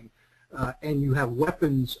everything, and you have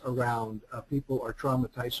weapons around, people are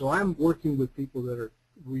traumatized. So I'm working with people that are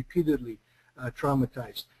repeatedly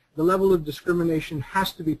traumatized. The level of discrimination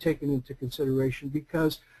has to be taken into consideration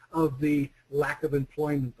because of the lack of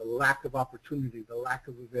employment, the lack of opportunity, the lack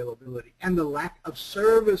of availability, and the lack of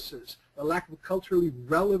services, the lack of culturally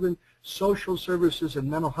relevant social services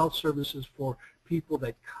and mental health services for people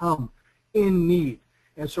that come in need.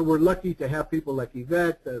 And so we're lucky to have people like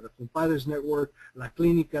Yvette, the Compadres Network, La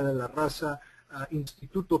Clínica de la Raza,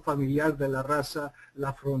 Instituto Familiar de la Raza,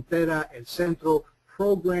 La Frontera, El Centro,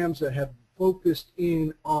 programs that have focused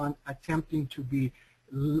in on attempting to be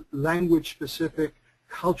language-specific,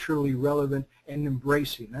 culturally relevant, and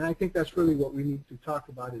embracing. And I think that's really what we need to talk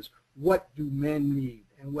about is what do men need?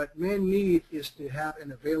 And what men need is to have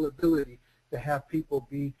an availability to have people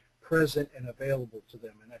be present and available to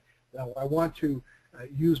them. And I want to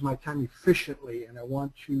use my time efficiently, and I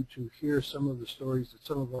want you to hear some of the stories that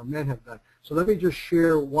some of our men have done. So let me just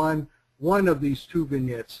share one of these two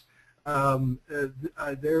vignettes.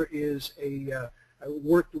 There is I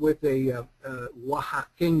worked with a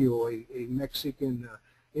Oaxaqueño, a Mexican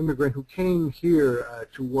immigrant who came here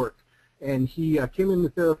to work. And he came into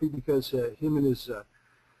therapy because him and his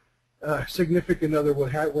significant other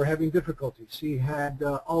were having difficulties. He had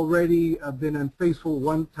already been unfaithful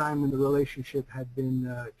one time in the relationship, had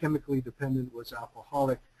been chemically dependent, was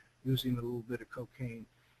alcoholic, using a little bit of cocaine.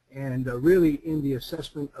 And really in the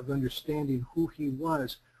assessment of understanding who he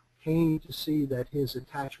was, came to see that his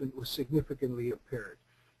attachment was significantly impaired.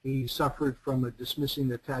 He suffered from a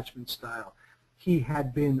dismissing attachment style. He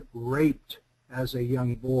had been raped as a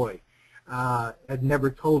young boy, had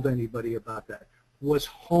never told anybody about that, was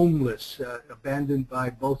homeless, abandoned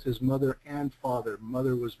by both his mother and father.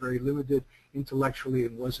 Mother was very limited intellectually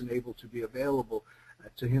and wasn't able to be available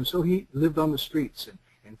to him. So he lived on the streets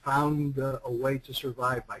and found a way to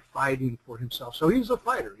survive by fighting for himself. So he's a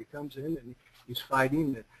fighter. He comes in and he's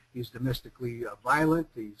fighting. He's domestically violent,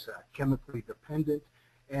 he's chemically dependent,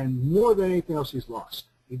 and more than anything else, he's lost.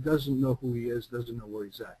 He doesn't know who he is, doesn't know where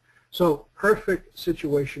he's at. So perfect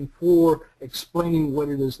situation for explaining what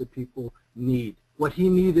it is that people need. What he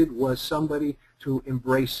needed was somebody to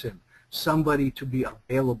embrace him, somebody to be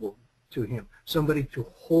available to him, somebody to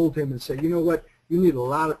hold him and say, you know what, you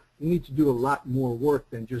need to do a lot more work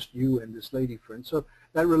than just you and this lady friend. So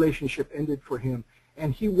that relationship ended for him.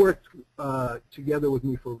 And he worked together with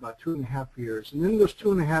me for about 2.5 years. And in those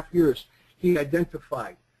 2.5 years, he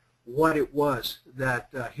identified what it was that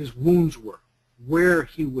his wounds were, where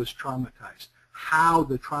he was traumatized, how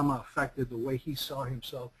the trauma affected the way he saw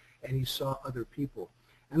himself and he saw other people.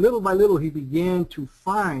 And little by little, he began to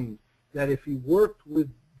find that if he worked with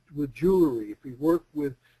jewelry, if he worked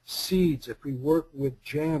with seeds, if he worked with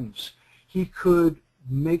gems, he could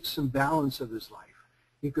make some balance of his life.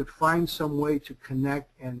 He could find some way to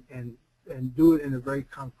connect and do it in a very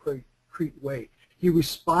concrete way. He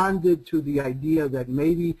responded to the idea that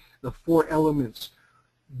maybe the 4 elements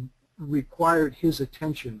required his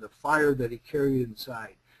attention, the fire that he carried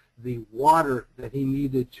inside, the water that he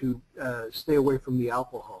needed to stay away from the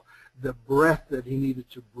alcohol, the breath that he needed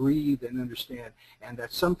to breathe and understand, and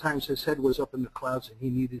that sometimes his head was up in the clouds and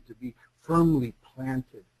he needed to be firmly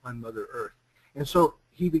planted on Mother Earth. And so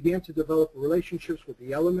he began to develop relationships with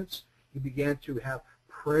the elements. He began to have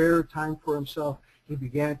prayer time for himself. He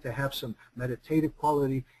began to have some meditative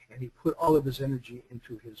quality, and he put all of his energy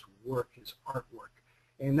into his work, his artwork.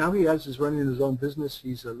 And now he's running his own business.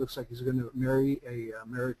 He's looks like he's going to marry an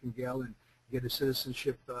American gal and get his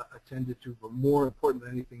citizenship attended to. But more important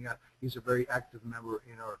than anything else, he's a very active member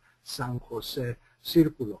in our San Jose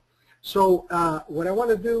Círculo. So what I want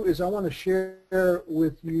to do is I want to share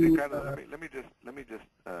with you. Hey, Carlos, let me just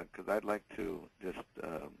because I'd like to just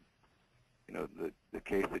you know, the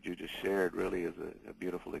case that you just shared really is a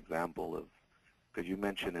beautiful example of, because you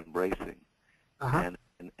mentioned embracing, and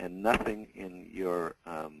nothing in your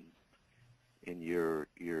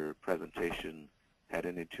presentation had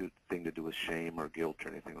anything to do with shame or guilt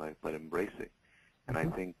or anything like that, but embracing. And I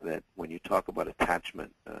think that when you talk about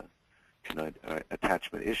attachment,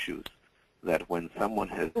 attachment issues, that when someone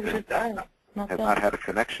has not had a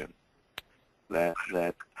connection,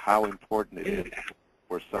 that how important it is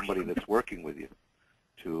for somebody that's working with you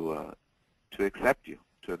to accept you,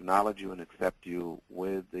 to acknowledge you and accept you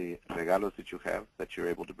with the regalos that you have, that you're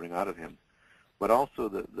able to bring out of him, but also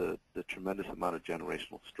the tremendous amount of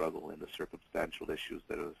generational struggle and the circumstantial issues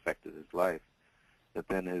that have affected his life, that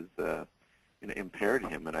then has impaired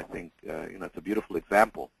him. And I think it's a beautiful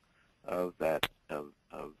example of that, of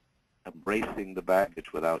embracing the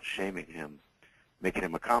baggage without shaming him, making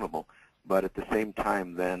him accountable, but at the same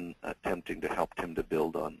time then attempting to help him to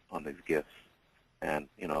build on his gifts, and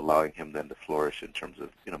allowing him then to flourish in terms of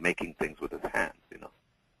making things with his hands.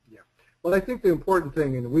 Yeah. Well, I think the important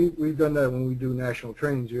thing, and we've done that when we do national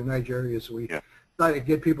trainings here in Nigeria, is we try to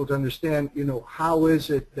get people to understand, how is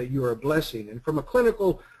it that you're a blessing, and from a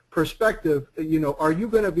clinical perspective, are you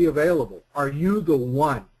going to be available? Are you the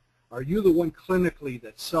one? Are you the one clinically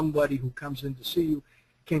that somebody who comes in to see you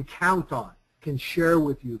can count on, can share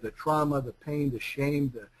with you the trauma, the pain, the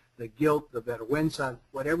shame, the guilt, the vergüenza,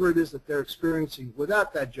 whatever it is that they're experiencing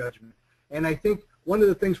without that judgment? And I think one of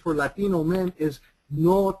the things for Latino men is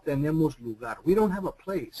no tenemos lugar. We don't have a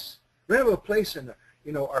place. We don't have a place in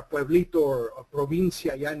our pueblito or a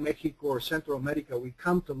provincia allá in Mexico or Central America. We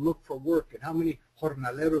come to look for work, and how many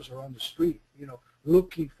jornaleros are on the street,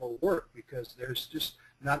 looking for work because there's just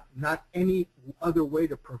not any other way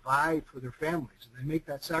to provide for their families, and they make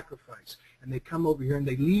that sacrifice, and they come over here and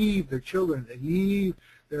they leave their children, they leave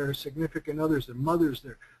their significant others, their mothers,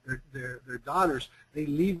 their daughters, they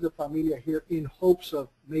leave the familia here in hopes of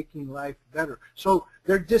making life better. So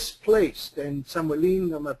they're displaced, and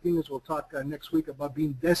Samuelina Martinez will talk next week about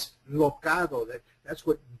being deslocado. That's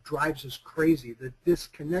what drives us crazy, the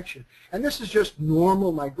disconnection. And this is just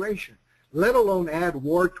normal migration, let alone add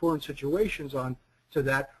war-torn situations on to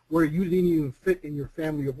that where you didn't even fit in your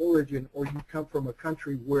family of origin, or you come from a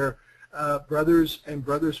country where brothers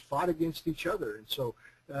fought against each other, and so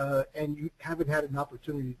and you haven't had an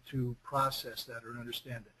opportunity to process that or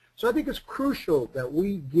understand it. So I think it's crucial that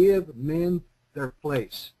we give men their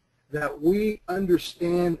place, that we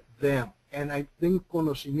understand them, and I think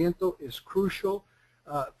conocimiento is crucial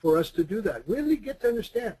for us to do that. Really get to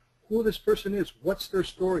understand who this person is, what's their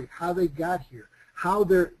story, how they got here, how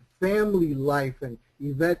their family life, and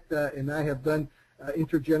Yvette and I have done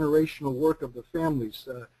intergenerational work of the families.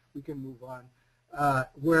 We can move on,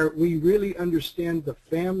 where we really understand the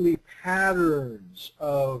family patterns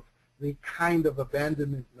of the kind of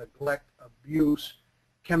abandonment, neglect, abuse,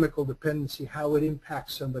 chemical dependency, how it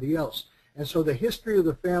impacts somebody else. And so the history of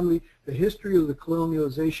the family, the history of the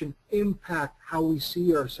colonialization impact how we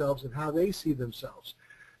see ourselves and how they see themselves.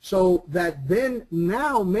 So that then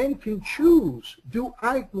now men can choose, do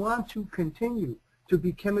I want to continue to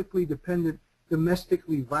be chemically dependent,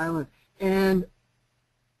 domestically violent, and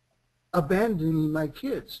abandoning my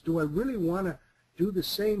kids? Do I really want to do the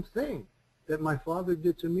same thing that my father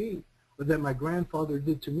did to me or that my grandfather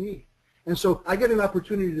did to me? And so I get an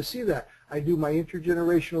opportunity to see that. I do my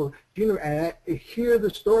intergenerational, and I hear the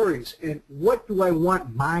stories, and what do I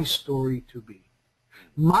want my story to be?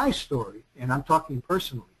 My story, and I'm talking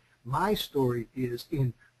personally, my story is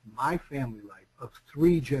in my family life of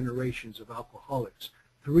 3 generations of alcoholics,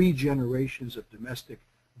 3 generations of domestic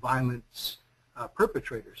violence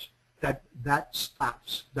perpetrators. That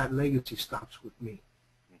stops, that legacy stops with me,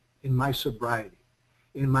 in my sobriety,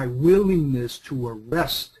 in my willingness to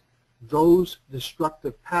arrest those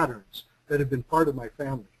destructive patterns that have been part of my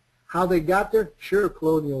family. How they got there? Sure,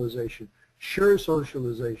 colonialization, sure,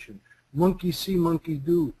 socialization, monkey see, monkey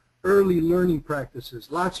do, early learning practices,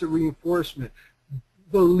 lots of reinforcement,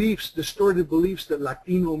 beliefs, distorted beliefs that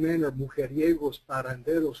Latino men are mujeriegos,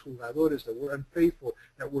 paranderos, jugadores, that we're unfaithful,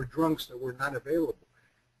 that we're drunks, that we're not available.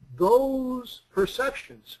 Those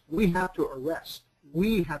perceptions we have to arrest.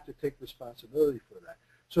 We have to take responsibility for that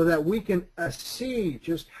so that we can see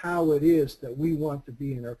just how it is that we want to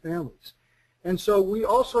be in our families. And so we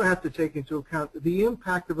also have to take into account the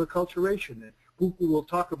impact of acculturation. And Cuco will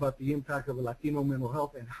talk about the impact of Latino mental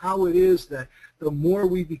health and how it is that the more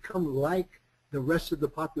we become like the rest of the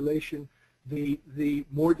population, the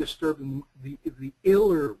more disturbed, the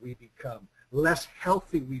iller we become, less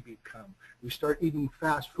healthy we become. We start eating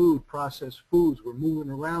fast food, processed foods. We're moving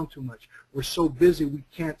around too much. We're so busy we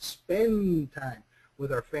can't spend time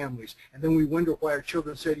with our families. And then we wonder why our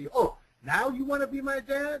children say to you, oh, now you want to be my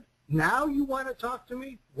dad? Now you want to talk to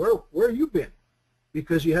me? Where have you been?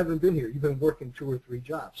 Because you haven't been here. You've been working 2 or 3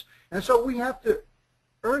 jobs. And so we have to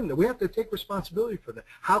earn that. We have to take responsibility for that.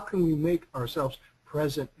 How can we make ourselves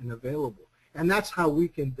present and available? And that's how we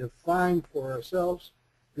can define for ourselves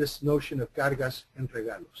this notion of cargas and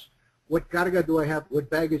regalos. What carga do I have? What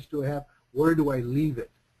baggage do I have? Where do I leave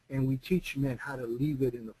it? And we teach men how to leave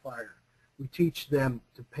it in the fire. We teach them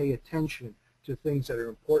to pay attention to things that are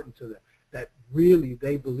important to them, that really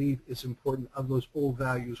they believe is important, of those old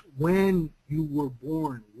values when you were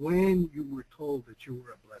born, when you were told that you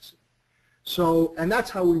were a blessing. So, and that's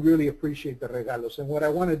how we really appreciate the regalos. And what I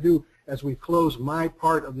want to do as we close my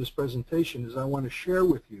part of this presentation is I want to share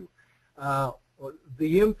with you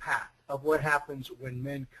the impact of what happens when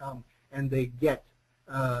men come and they get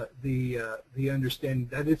the understanding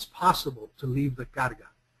that it's possible to leave the carga.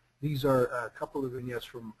 These are a couple of vignettes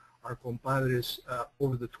from our compadres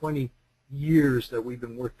over the 20 years that we've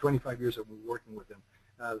been working, 25 years that we've been working with them.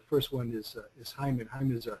 The first one is Jaime.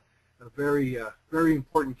 Jaime is a very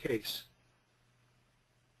important case.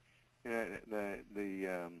 Yeah,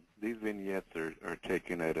 these vignettes are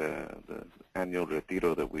taken at the annual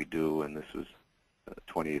retiro that we do, and this was the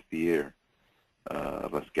 20th year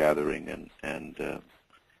of us gathering, and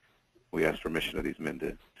we asked permission of these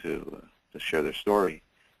men to share their story.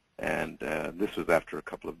 And this was after a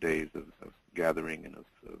couple of days of gathering and of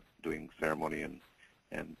doing ceremony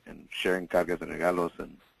and sharing cargas and regalos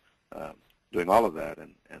and doing all of that.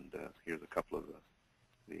 And here's a couple of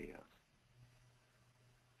the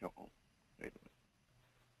oh, wait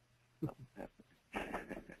a minute.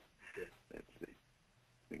 Let's see.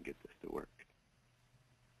 We can get this to work.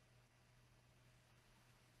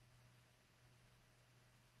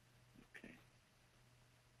 Okay.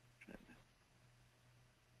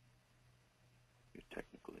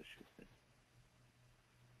 Technical issues there.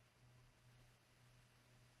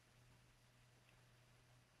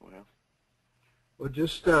 Well,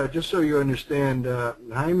 just so you understand,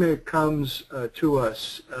 Jaime comes to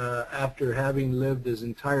us after having lived his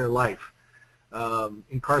entire life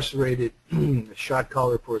incarcerated, shot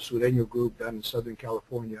caller for a Sureño group down in Southern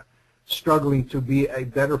California, struggling to be a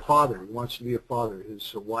better father. He wants to be a father.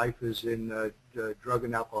 His wife is in drug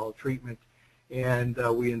and alcohol treatment, and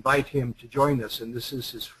we invite him to join us. And this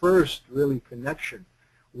is his first really connection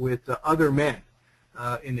with other men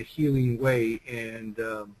in a healing way, and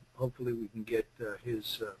hopefully we can get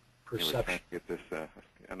his perception. Yeah, get this. I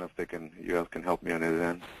don't know if you guys can help me on it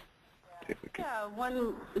then. See if we can.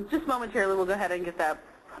 Yeah, just momentarily we'll go ahead and get that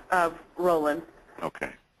rolling.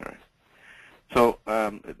 Okay, all right. So,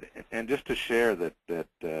 and just to share that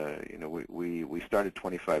you know, we started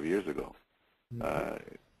 25 years ago. A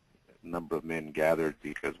number of men gathered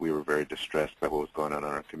because we were very distressed by what was going on in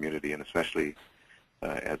our community, and especially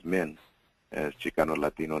as men, as Chicano,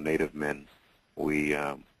 Latino, Native men, we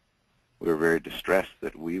were very distressed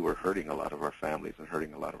that we were hurting a lot of our families and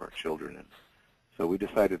hurting a lot of our children. And so we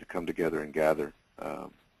decided to come together and gather.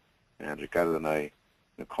 And Ricardo and I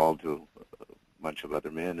called to a bunch of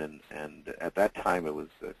other men, and at that time it was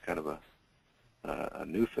kind of a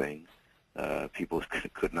new thing. People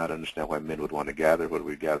could not understand why men would want to gather. What are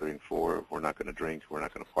we gathering for? If we're not going to drink, we're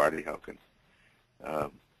not going to party, how can...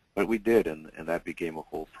 but we did, and that became a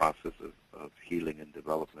whole process of healing and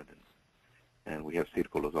development. And we have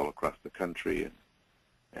circulos all across the country,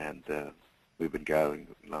 and we've been gathering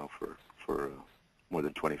now for more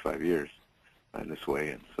than 25 years in this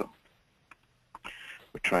way. And so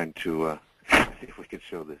we're trying to see if we can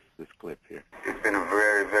show this clip here. It's been a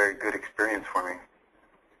very, very good experience for me.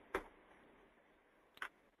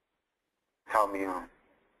 Helped me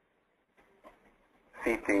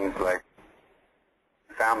see things like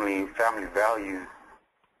family values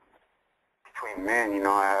between men. You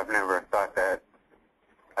know, I've never thought that.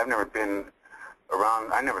 I've never been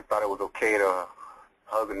around. I never thought it was okay to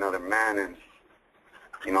hug another man, and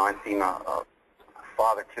you know, I seen a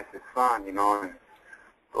father kiss his son. You know, and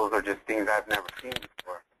those are just things I've never seen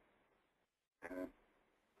before, and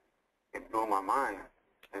it blew my mind.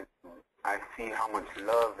 And I see how much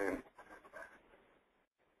love and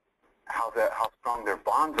how strong their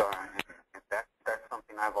bonds are, and that's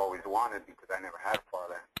something I've always wanted because I never had a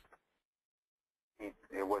father.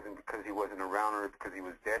 It wasn't because he wasn't around or because he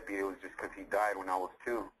was deadbeat. It was just because he died when I was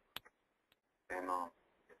 2. And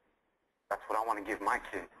that's what I want to give my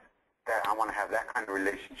kids. That I want to have that kind of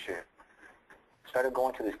relationship. Started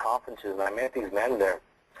going to these conferences, and I met these men there.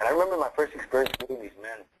 And I remember my first experience meeting these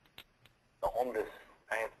men, the homeless,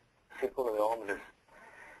 right? People of the homeless.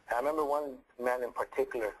 And I remember one man in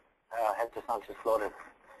particular, Flores,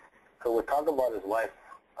 who would talk about his wife.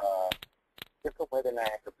 Different way than I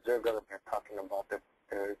had observed other men talking about their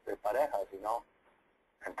parejas, you know,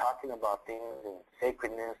 and talking about things and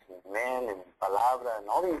sacredness and men and palabra and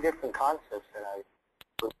all these different concepts that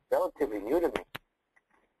relatively new to me.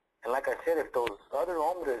 And like I said, if those other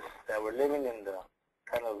hombres that were living in the,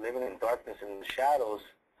 kind of living in darkness and in the shadows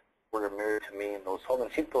were a mirror to me, and those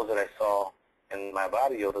jovencitos that I saw in my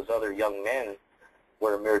barrio, those other young men,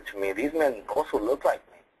 were a mirror to me. These men also looked like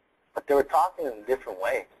me, but they were talking in a different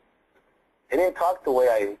way. They didn't talk the way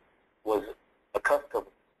I was accustomed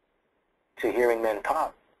to hearing men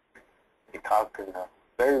talk. They talked in a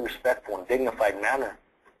very respectful and dignified manner,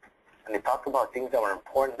 and they talked about things that were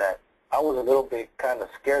important that I was a little bit kind of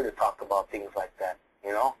scared to talk about things like that,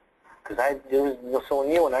 you know, because it was so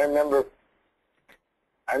new. And I remember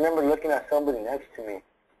looking at somebody next to me,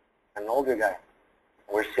 an older guy.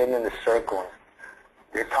 We're sitting in the circle, and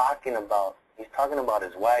he's talking about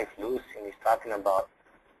his wife, Lucy, and he's talking about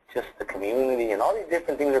just the community, and all these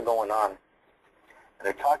different things are going on. And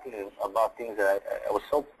they're talking about things that I was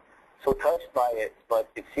so touched by it, but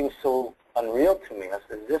it seemed so unreal to me. I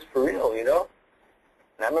said, is this for real, you know?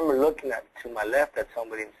 And I remember looking to my left at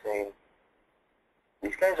somebody and saying,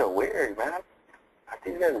 these guys are weird, man. Aren't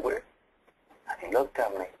these guys weird? And he looked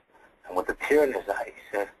at me, and with a tear in his eye,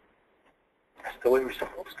 he said, that's the way we're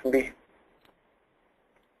supposed to be.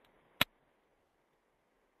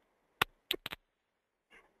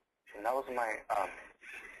 And that was my,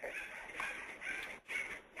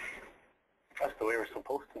 that's the way we're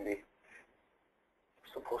supposed to be.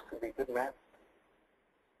 We're supposed to be good men.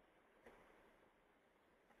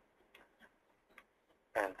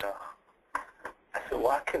 And I said,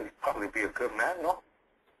 well, I can probably be a good man, no?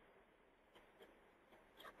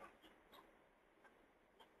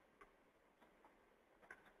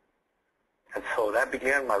 And so that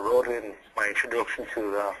began my road in my introduction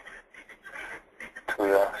to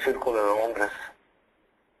the Círculo de Hombres.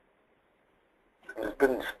 And it's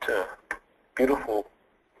been just a beautiful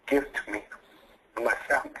gift to me and my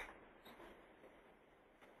family.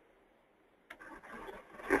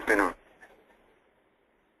 It's been a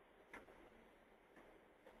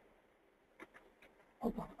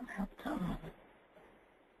Hold on,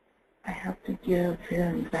 I have to give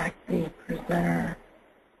him back the presenter.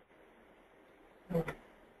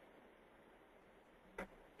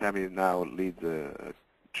 Tammy now leads a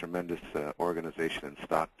tremendous organization in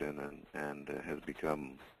Stockton, and has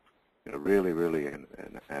become, you know, really an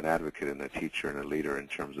advocate and a teacher and a leader in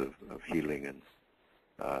terms of healing and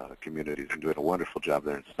communities, and doing a wonderful job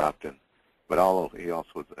there in Stockton. But he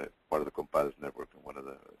also is part of the Compadres network and one of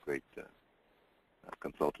the great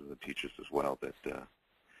consultants and teachers as well.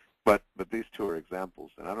 But these two are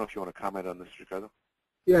examples, and I don't know if you want to comment on this, Ricardo.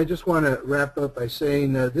 Yeah, I just want to wrap up by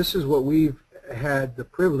saying this is what we've had the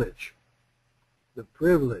privilege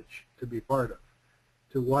to be part of,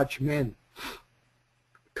 to watch men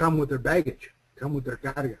come with their baggage, come with their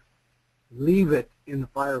carga, leave it in the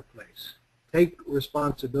fireplace, take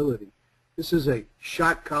responsibility. This is a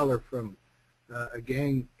shot caller from a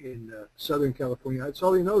gang in Southern California. That's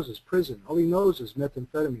all he knows is prison. All he knows is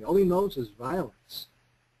methamphetamine. All he knows is violence.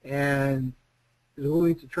 And he's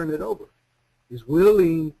willing to turn it over. He's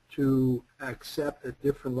willing to accept a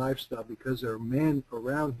different lifestyle because there are men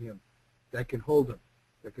around him that can hold him,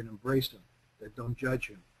 that can embrace him, that don't judge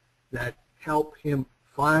him, that help him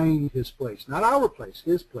find his place. Not our place,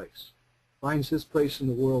 his place. Finds his place in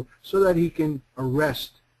the world so that he can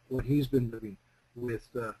arrest what he's been living with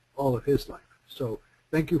all of his life. So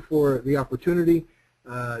thank you for the opportunity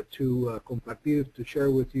to compartir, to share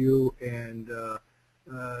with you, and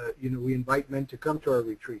you know, we invite men to come to our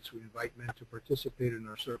retreats. We invite men to participate in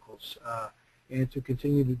our circles and to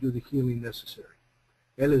continue to do the healing necessary.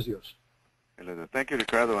 Él es Dios. Thank you,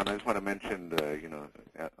 Ricardo. And I just want to mention, you know,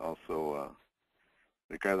 also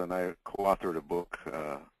Ricardo and I co-authored a book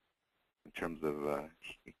in terms of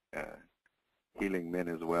healing men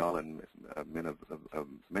as well, and men of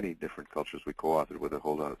many different cultures. We co-authored with a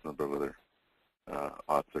whole number of other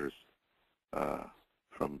authors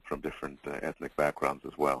from different ethnic backgrounds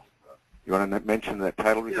as well. You want to mention that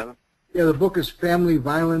title, Ricardo? Yeah, the book is Family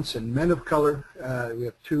Violence and Men of Color. We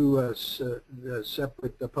have two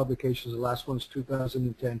separate publications. The last one's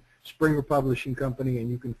 2010, Springer Publishing Company,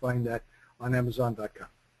 and you can find that on Amazon.com.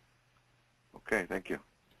 Okay, thank you.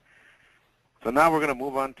 So now we're going to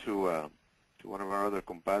move on to one of our other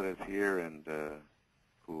compadres here, and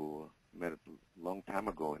who met a long time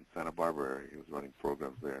ago in Santa Barbara. He was running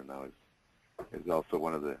programs there, and now is also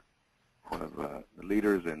one of the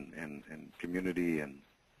leaders in community and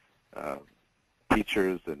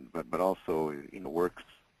teachers, but also, you know, works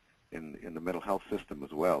in the mental health system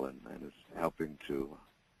as well, and is helping to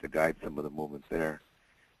guide some of the movement there.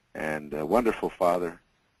 And a wonderful father,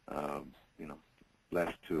 you know,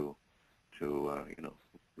 blessed to you know,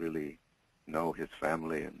 really know his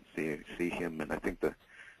family and see him. And I think the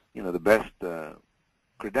you know, the best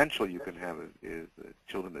credential you can have is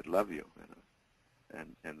children that love you, you know?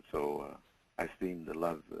 And so I've seen the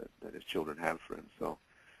love that his children have for him. So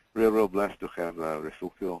real blessed to have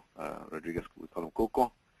Refugio Rodriguez. We call him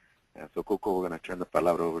Cuco. And so Cuco, we're going to turn the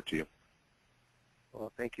palabra over to you.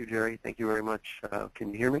 Well, thank you, Jerry. Thank you very much.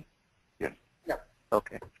 Can you hear me? Yes. Yeah.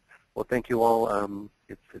 Okay. Well, thank you all.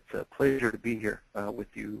 It's a pleasure to be here with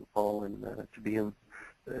you all and to be in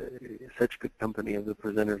such good company of the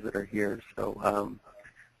presenters that are here. So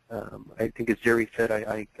I think, as Jerry said,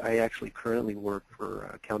 I actually currently work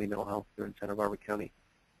for County Mental Health here in Santa Barbara County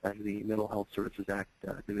as the Mental Health Services Act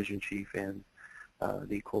Division Chief and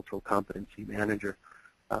the Cultural Competency Manager.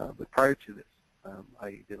 But prior to this,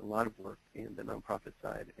 I did a lot of work in the nonprofit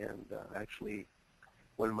side, and actually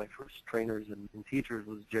one of my first trainers and teachers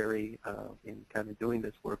was Jerry in kind of doing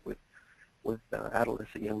this work with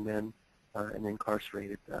adolescent young men and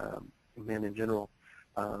incarcerated men in general.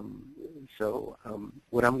 So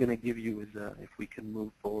what I'm going to give you is, if we can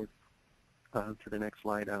move forward to the next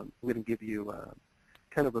slide, I'm going to give you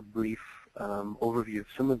kind of a brief overview of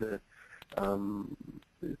some of the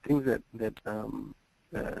things that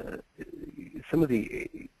some of the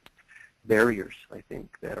barriers, I think,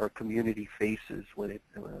 that our community faces when it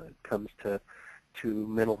comes to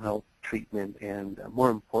mental health treatment, and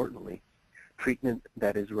more importantly, treatment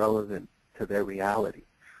that is relevant to their reality.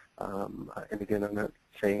 And again, I'm not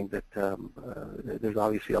saying that there's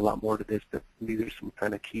obviously a lot more to this, but these are some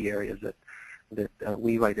kind of key areas that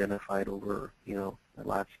we've identified over, you know, the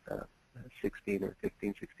last 16 or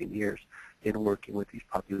 15, 16 years in working with these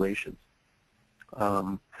populations.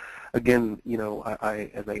 Again, you know,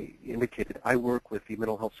 as I indicated, I work with the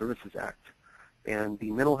Mental Health Services Act. And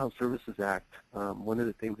the Mental Health Services Act, one of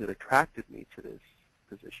the things that attracted me to this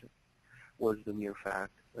position was the mere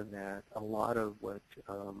fact that a lot of what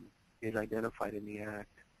is identified in the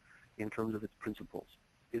Act in terms of its principles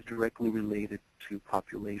is directly related to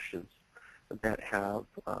populations that have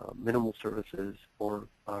minimal services or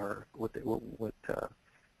are what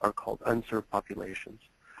are called unserved populations.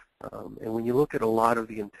 And when you look at a lot of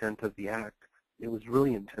the intent of the Act, it was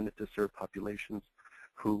really intended to serve populations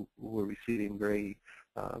who were receiving very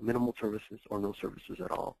minimal services or no services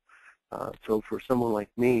at all. So for someone like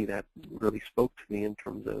me, that really spoke to me in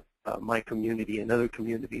terms of my community and other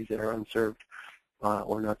communities that are unserved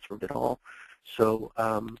or not served at all. So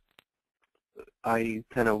I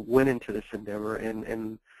kind of went into this endeavor,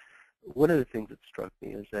 and one of the things that struck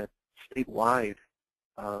me is that statewide,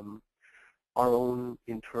 our own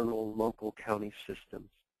internal local county systems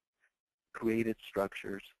created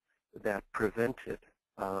structures that prevented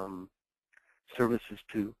services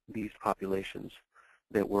to these populations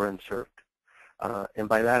that were unserved. And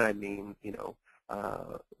by that I mean, you know,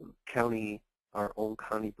 our own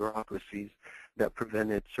county bureaucracies that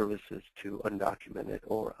prevented services to undocumented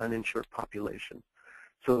or uninsured populations.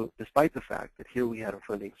 So despite the fact that here we had a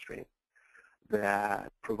funding stream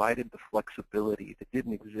that provided the flexibility that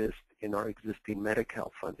didn't exist in our existing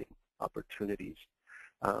Medi-Cal funding opportunities,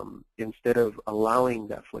 instead of allowing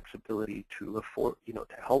that flexibility to afford, you know,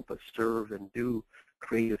 to help us serve and do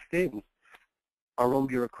creative things, our own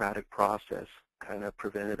bureaucratic process kind of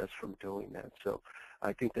prevented us from doing that. So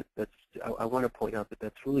I think I want to point out that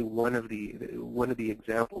that's really one of the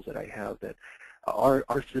examples that I have, that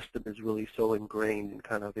our system is really so ingrained in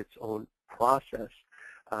kind of its own process,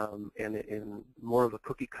 and in more of a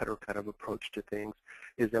cookie cutter kind of approach to things,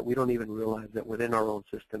 is that we don't even realize that within our own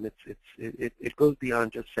system it goes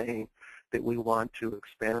beyond just saying that we want to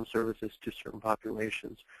expand services to certain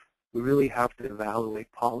populations. We really have to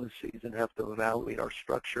evaluate policies and have to evaluate our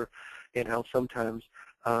structure, and how sometimes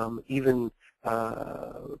even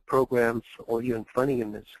programs, or even funding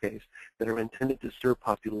in this case, that are intended to serve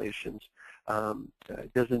populations,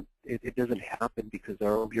 it doesn't happen because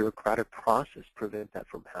our own bureaucratic process prevents that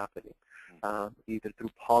from happening, either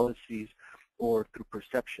through policies or through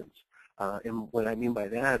perceptions. And what I mean by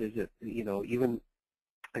that is that, you know, even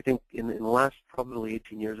I think in the last probably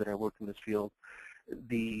 18 years that I worked in this field,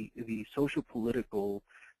 the social political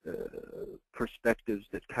perspectives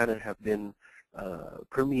that kind of have been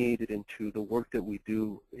permeated into the work that we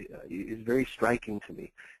do is very striking to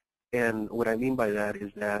me. And what I mean by that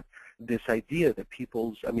is that this idea that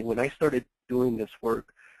when I started doing this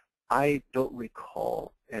work, I don't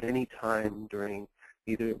recall at any time during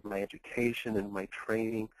either my education and my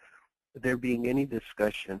training there being any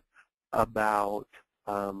discussion about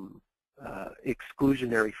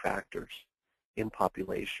exclusionary factors in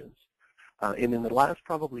populations. And in the last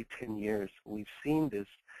probably 10 years, we've seen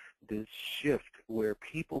this shift where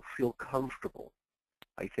people feel comfortable,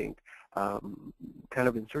 I think, kind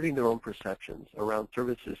of inserting their own perceptions around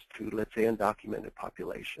services to, let's say, undocumented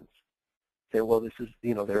populations. Say, well, this is,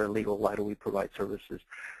 they're illegal, why do we provide services?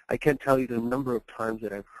 I can't tell you the number of times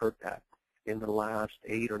that I've heard that in the last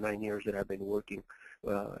 8 or 9 years that I've been working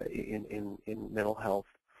in mental health.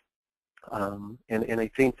 And I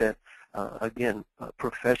think that, again,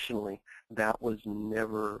 professionally, that was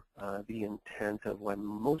never the intent of why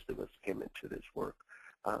most of us came into this work.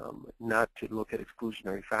 Not to look at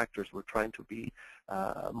exclusionary factors. We're trying to be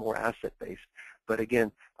more asset-based. But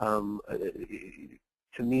again,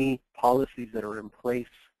 to me, policies that are in place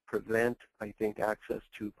prevent, I think, access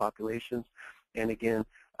to populations. And again,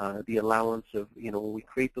 the allowance of, when we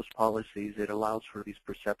create those policies, it allows for these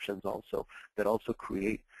perceptions also that also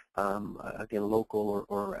create, again, local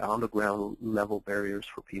or on-the-ground level barriers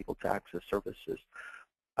for people to access services.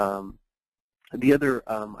 The other,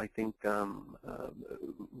 I think,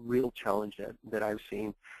 real challenge that I've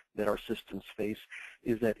seen that our systems face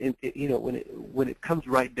is that, when it comes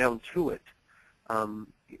right down to it,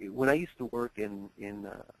 when I used to work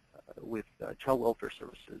with child welfare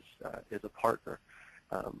services as a partner,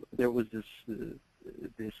 there was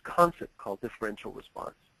this concept called differential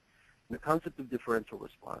response. And the concept of differential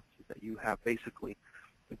response is that you have basically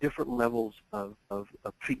different levels of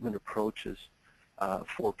treatment approaches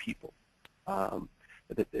for people.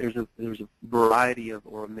 That there's a variety of,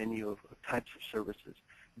 or a menu of types of services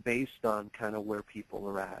based on kind of where people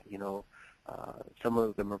are at. Some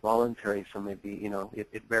of them are voluntary, some may be,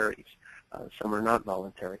 it varies. Some are not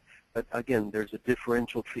voluntary. But again, there's a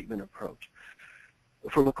differential treatment approach.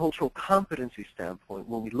 From a cultural competency standpoint,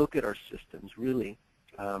 when we look at our systems, really,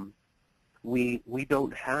 we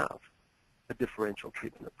don't have a differential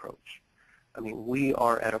treatment approach. I mean, we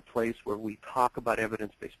are at a place where we talk about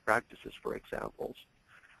evidence-based practices, for examples,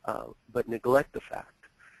 but neglect the fact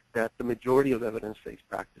that the majority of evidence-based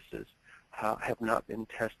practices have not been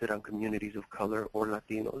tested on communities of color or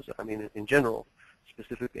Latinos. I mean, in general,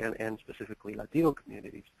 and specifically Latino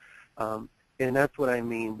communities. And that's what I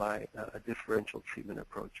mean by a differential treatment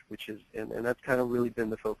approach, which is, and that's kind of really been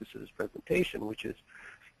the focus of this presentation, which is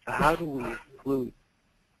how do we include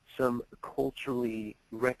some culturally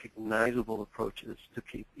recognizable approaches to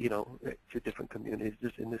to different communities,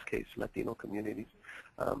 just in this case, Latino communities.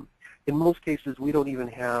 In most cases, we don't even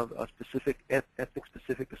have a specific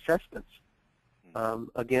ethnic-specific assessments,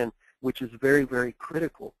 again, which is very, very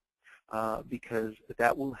critical because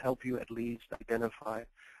that will help you at least identify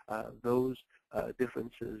those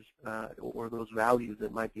differences or those values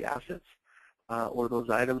that might be assets or those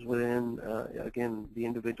items within, again, the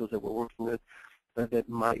individuals that we're working with that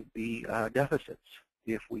might be deficits,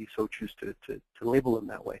 if we so choose to label them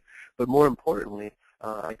that way. But more importantly,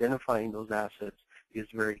 identifying those assets is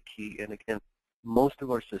very key. And again, most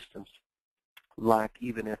of our systems lack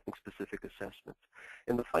even ethnic-specific assessments.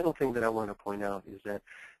 And the final thing that I want to point out is that,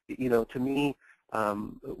 to me,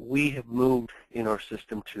 we have moved in our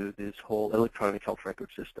system to this whole electronic health record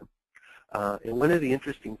system. And one of the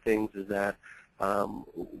interesting things is that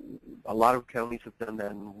a lot of counties have done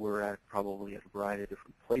that, and we're probably at a variety of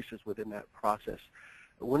different places within that process.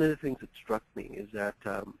 One of the things that struck me is that,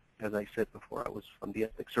 as I said before, I was from the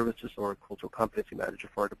Ethnic Services or Cultural Competency Manager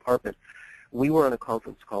for our department. We were on a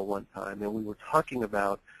conference call one time, and we were talking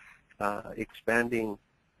about expanding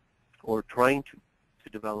or trying to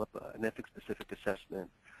develop an ethics-specific assessment,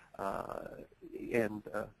 and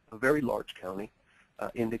a very large county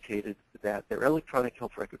indicated that their electronic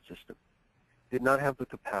health record system did not have the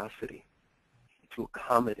capacity to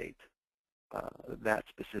accommodate that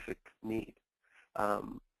specific need.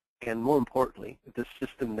 And more importantly, the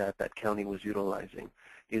system that that county was utilizing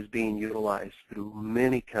is being utilized through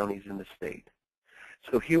many counties in the state.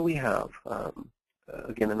 So here we have,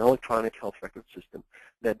 again, an electronic health record system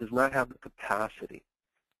that does not have the capacity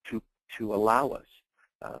to allow us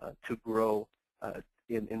to grow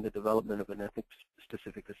in the development of an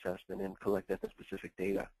ethnic-specific assessment and collect ethnic-specific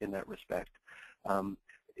data in that respect.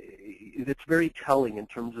 It's very telling in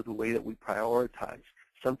terms of the way that we prioritize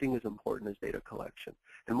something as important as data collection.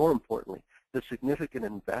 And more importantly, the significant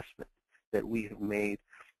investment that we have made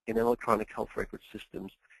in electronic health record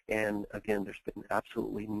systems. And again, there's been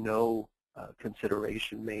absolutely no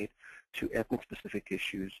consideration made to ethnic-specific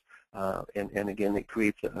issues. And again, it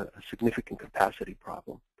creates a significant capacity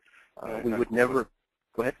problem. We would never,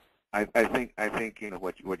 go ahead. I think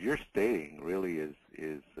what you're stating really is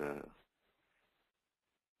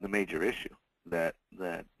the major issue, that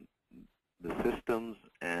the systems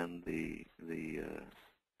and the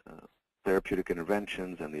therapeutic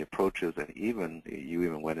interventions and the approaches, and you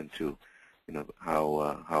even went into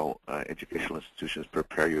how educational institutions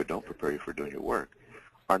prepare you or don't prepare you for doing your work,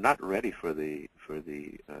 are not ready for the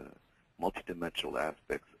multidimensional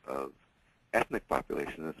aspects of ethnic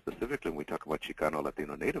population, and specifically when we talk about Chicano,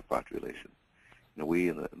 Latino, Native populations. We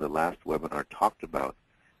in the last webinar talked about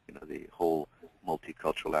the whole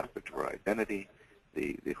multicultural aspect of our identity,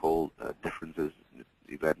 the whole differences.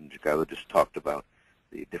 Yvette and Chicano just talked about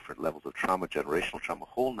the different levels of trauma, generational trauma, a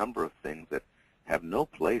whole number of things that have no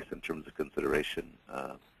place in terms of consideration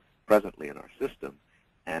presently in our system.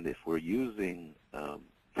 And if we're using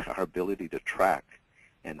our ability to track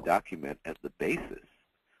and document as the basis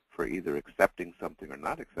for either accepting something or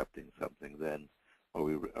not accepting something, then are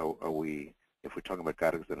we, if we're talking about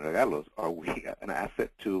Cargas and Regalos, are we an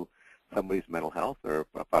asset to somebody's mental health or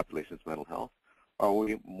a population's mental health, or are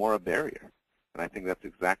we more a barrier? And I think that's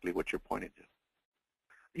exactly what you're pointing to.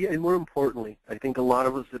 Yeah, and more importantly, I think a lot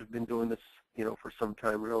of us that have been doing this, for some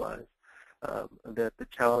time realize that the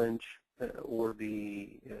challenge or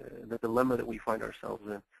the dilemma that we find ourselves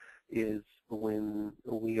in is when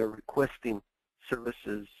we are requesting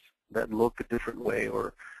services that look a different way,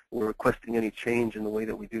 or we're requesting any change in the way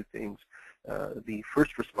that we do things. The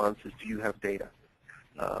first response is, do you have data?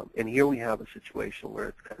 And here we have a situation where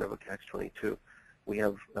it's kind of a catch-22. We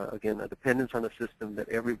have, again, a dependence on a system that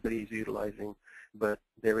everybody is utilizing, but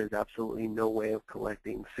there is absolutely no way of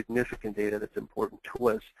collecting significant data that's important to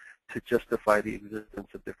us to justify the existence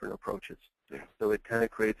of different approaches. Yeah. So it kind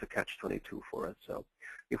of creates a catch-22 for us. So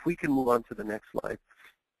if we can move on to the next slide.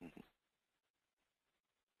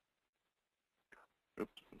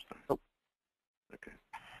 Oops, I'm sorry. Oh. Okay.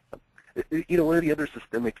 One of the other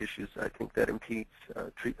systemic issues I think that impedes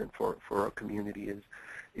treatment for our community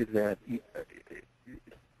is that,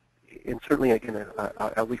 and certainly again,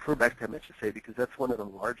 I'll refer back to MHSA because that's one of the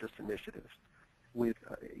largest initiatives with,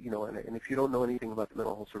 and if you don't know anything about the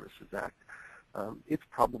Mental Health Services Act, it's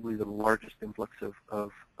probably the largest influx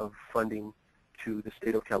of funding to the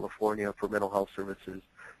state of California for mental health services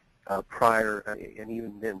prior, and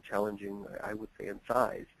even then challenging, I would say, in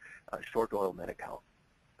size, short oil Medi-Cal.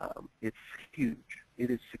 It's huge. It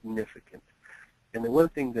is significant. And the one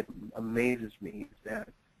thing that amazes me is that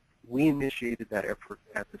we initiated that effort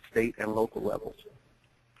at the state and local levels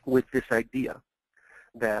with this idea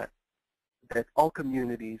that all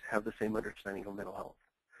communities have the same understanding of mental health,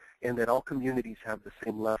 and that all communities have the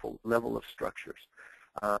same level of structures.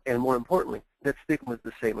 And more importantly, that stigma is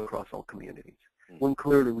the same across all communities, when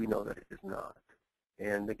clearly we know that it is not.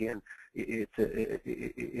 And again,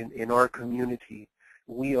 in our community,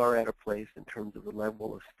 we are at a place in terms of the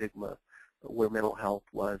level of stigma where mental health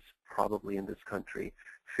was probably in this country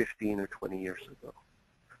 15 or 20 years ago.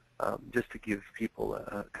 Just to give people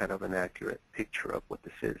a kind of an accurate picture of what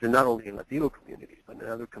this is, and not only in Latino communities, but in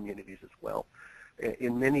other communities as well.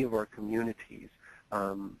 In many of our communities,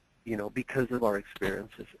 because of our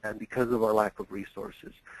experiences and because of our lack of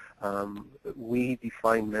resources, we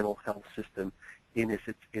define mental health system in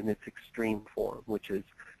its extreme form, which is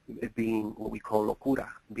being what we call locura,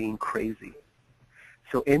 being crazy.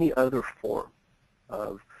 So any other form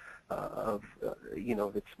of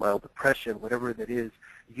if it's mild depression, whatever that is,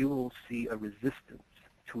 you will see a resistance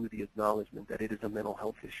to the acknowledgement that it is a mental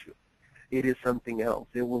health issue. It is something else.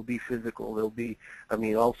 It will be physical. There'll be,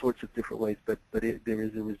 all sorts of different ways, but there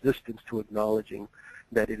is a resistance to acknowledging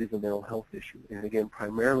that it is a mental health issue. And again,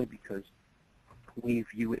 primarily because we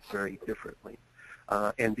view it very differently,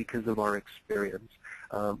 and because of our experience.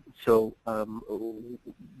 So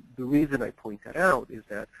the reason I point that out is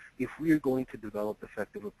that if we are going to develop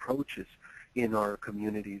effective approaches in our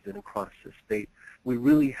communities and across the state, we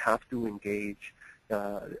really have to engage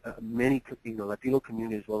many Latino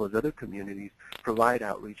communities as well as other communities, provide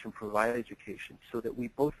outreach and provide education so that we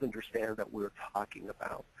both understand that we're talking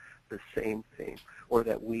about the same thing, or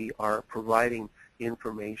that we are providing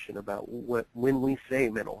information about when we say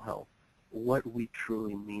mental health, what we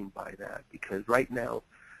truly mean by that. Because right now,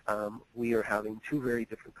 we are having two very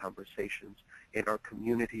different conversations, and our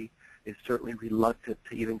community is certainly reluctant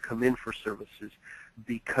to even come in for services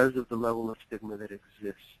because of the level of stigma that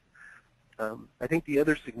exists. I think the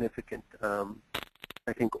other significant,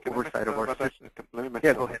 oversight of our system. Let me mention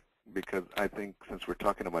yeah, go ahead. Because I think since we're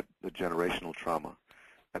talking about the generational trauma,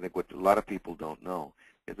 I think what a lot of people don't know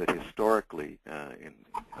is that historically,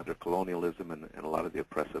 under colonialism and a lot of the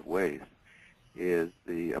oppressive ways, is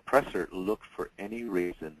the oppressor looked for any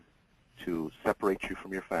reason to separate you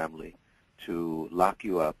from your family, to lock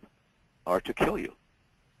you up, or to kill you.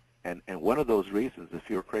 And one of those reasons is if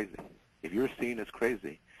you're crazy. If you're seen as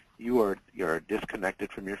crazy, you're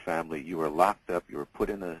disconnected from your family, you were locked up, you were put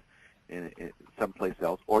in someplace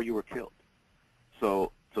else, or you were killed.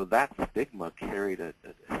 So that stigma carried a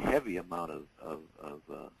heavy amount of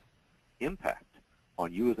impact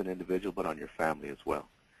on you as an individual, but on your family as well.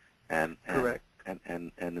 Correct.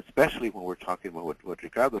 And especially when we're talking about what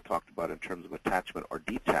Ricardo talked about in terms of attachment or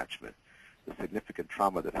detachment, the significant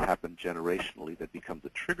trauma that happened generationally that becomes a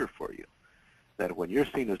trigger for you. That when you're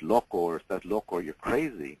seen as loco or estás loco or you're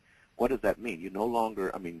crazy, what does that mean? You no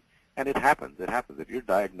longer, I mean, and it happens. It happens. If you're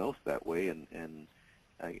diagnosed that way and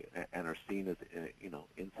are seen as,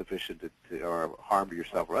 insufficient or harm to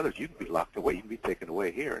yourself or others, you can be locked away. You can be taken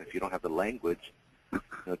away here. And if you don't have the language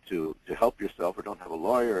to help yourself, or don't have a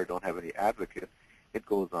lawyer, or don't have any advocate, it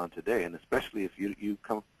goes on today. And especially if you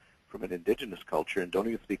come from an indigenous culture and don't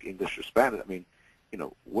even speak English or Spanish, I mean,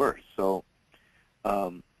 worse. So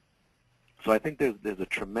I think there's a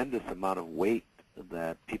tremendous amount of weight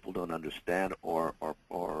that people don't understand or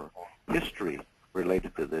history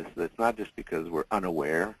related to this. It's not just because we're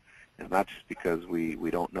unaware. It's not just because we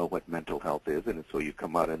don't know what mental health is, and so you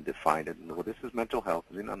come out and define it, and, well, this is mental health.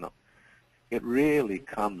 No. It really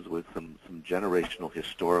comes with some generational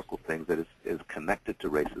historical things that is connected to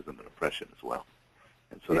racism and oppression as well.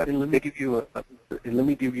 And so that's, and let me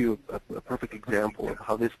give you a perfect example of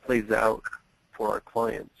how this plays out for our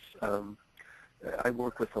clients. I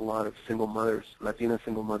work with a lot of single mothers, Latina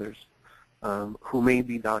single mothers, who may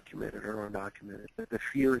be documented or undocumented, but the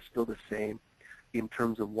fear is still the same in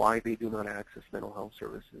terms of why they do not access mental health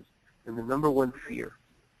services. And the number one fear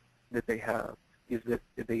that they have is that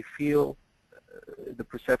they feel, the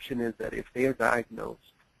perception is that if they are diagnosed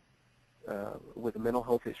with a mental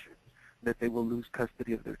health issue, that they will lose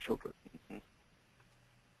custody of their children.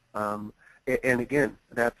 And again,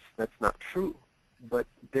 that's not true, but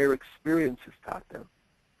their experience has taught them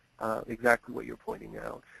exactly what you're pointing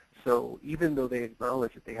out. So even though they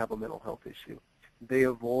acknowledge that they have a mental health issue, they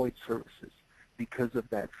avoid services because of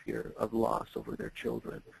that fear of loss over their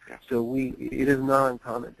children. Yeah. So it is not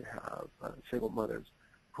uncommon to have single mothers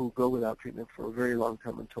who go without treatment for a very long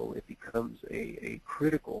time until it becomes a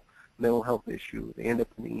critical mental health issue. They end up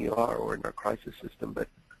in the ER or in our crisis system, but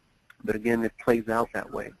again, it plays out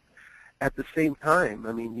that way. At the same time,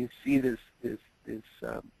 I mean, you see this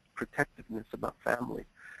protectiveness about family.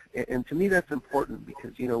 And to me, that's important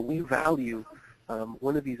because, we value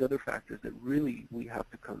one of these other factors that really we have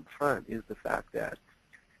to confront is the fact that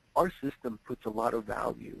our system puts a lot of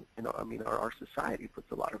value, our society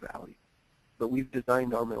puts a lot of value. But we've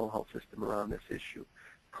designed our mental health system around this issue.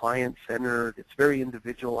 Client-centered, it's very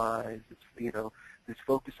individualized, it's, this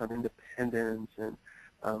focus on independence, and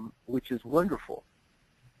which is wonderful.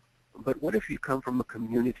 But what if you come from a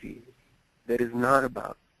community that is not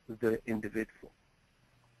about the individual?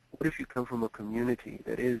 What if you come from a community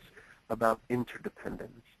that is about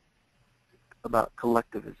interdependence, about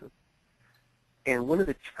collectivism? And one of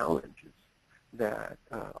the challenges that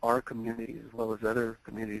our community, as well as other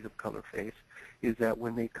communities of color, face is that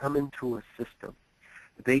when they come into a system,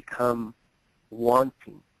 they come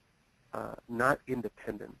wanting not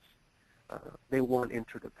independence. They want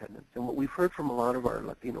interdependence. And what we've heard from a lot of our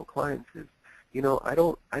Latino clients is, I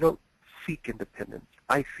don't seek independence.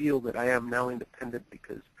 I feel that I am now independent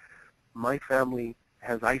because my family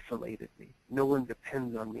has isolated me. No one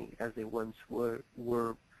depends on me as they once were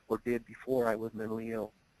or did before I was mentally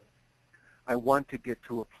ill. I want to get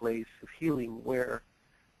to a place of healing where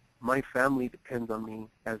my family depends on me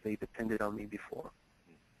as they depended on me before,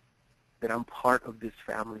 that I'm part of this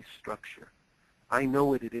family structure. I know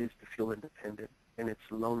what it is to feel independent, and it's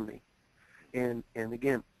lonely. And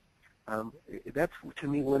again, that's, to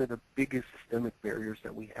me, one of the biggest systemic barriers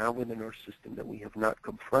that we have within our system that we have not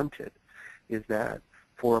confronted, is that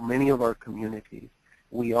for many of our communities,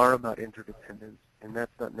 we are about interdependence, and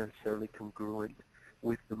that's not necessarily congruent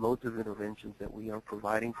with the modes of interventions that we are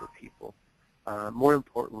providing for people. More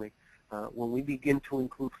importantly, when we begin to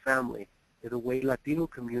include family, the way Latino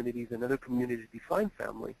communities and other communities define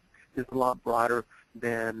family is a lot broader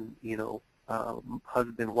than,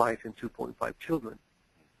 husband, wife, and 2.5 children.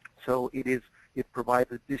 So it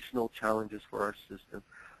provides additional challenges for our system.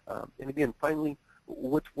 And again, finally,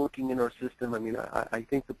 what's working in our system? I mean, I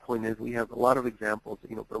think the point is we have a lot of examples.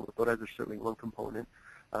 Promotoras are certainly one component.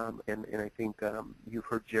 And I think you've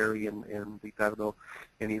heard Jerry and Ricardo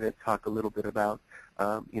and Yvette talk a little bit about,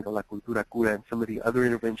 La Cultura Cura and some of the other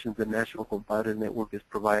interventions that National Compadres Network is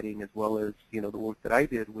providing, as well as, the work that I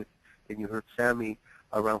did with, and you heard Sammy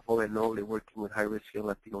around Joven Noble, working with high-risk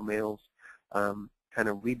Latino males, kind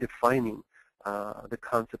of redefining the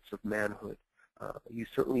concepts of manhood. You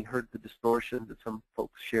certainly heard the distortions that some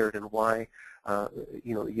folks shared and why, the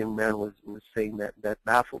young man was saying that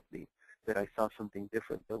baffled me, that I saw something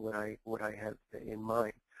different than what I had in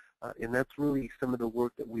mind. And that's really some of the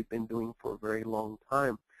work that we've been doing for a very long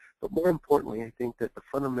time. But more importantly, I think that the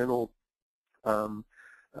fundamental The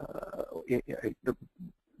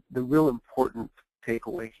real important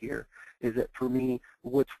takeaway here is that for me,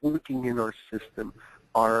 what's working in our system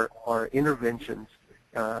are interventions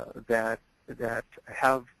that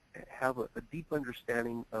have a deep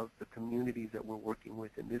understanding of the communities that we're working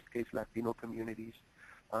with, in this case Latino communities,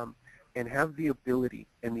 and have the ability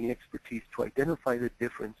and the expertise to identify the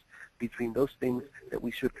difference between those things that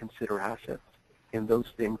we should consider assets and those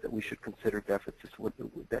things that we should consider deficits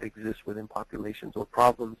that exist within populations, or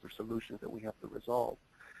problems or solutions that we have to resolve.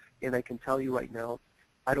 And I can tell you right now,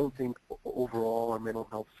 I don't think overall our mental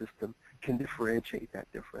health system can differentiate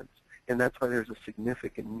that difference. And that's why there's a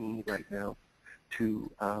significant need right now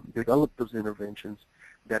to develop those interventions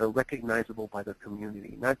that are recognizable by the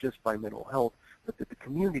community, not just by mental health, but that the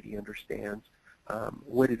community understands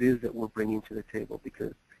what it is that we're bringing to the table.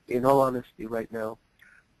 Because in all honesty right now,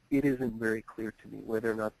 it isn't very clear to me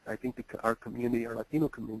whether or not, I think our community, our Latino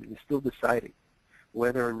community, is still deciding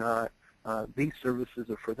whether or not these services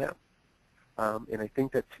are for them. And I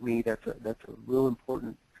think that, to me, that's a real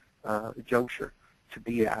important juncture to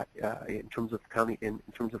be at in terms of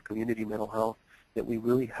community mental health, that we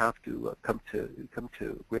really have to come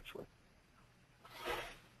to grips with.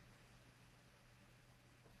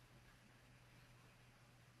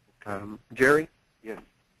 Jerry? Yes.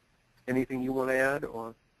 Anything you want to add?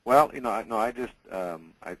 Or? Well, no, I just,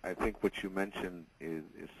 I think what you mentioned is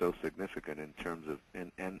so significant in terms of,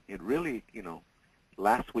 and it really,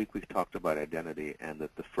 last week we talked about identity, and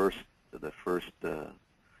that the first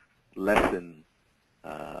lesson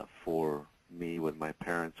for me with my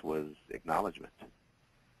parents was acknowledgement.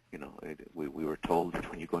 We were told that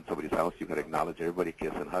when you go in somebody's house, you got to acknowledge everybody,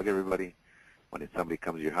 kiss and hug everybody. When somebody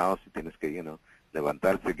comes to your house, you tienes que,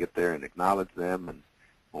 levantarse, get there and acknowledge them. And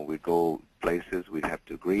when we go places, we have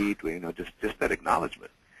to greet, just that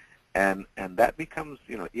acknowledgement. And that becomes,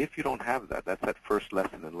 if you don't have that, that's that first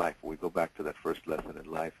lesson in life. We go back to that first lesson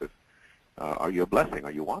in life of, are you a blessing?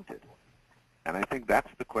 Are you wanted? And I think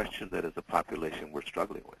that's the question that as a population we're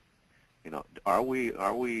struggling with. Are we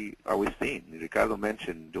seen? Ricardo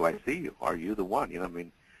mentioned, do I see you? Are you the one?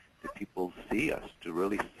 Do people see us, to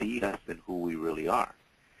really see us in who we really are?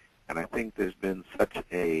 And I think there's been such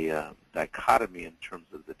a dichotomy in terms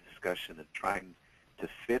of the discussion and trying to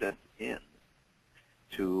fit us in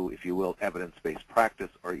to, if you will, evidence-based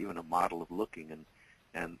practice, or even a model of looking.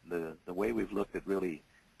 And the way we've looked at really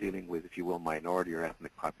dealing with, if you will, minority or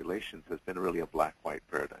ethnic populations has been really a black-white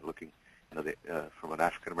paradigm, looking from an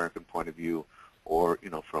African-American point of view, or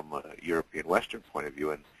from a European Western point of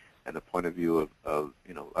view, and the point of view of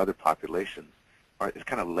other populations is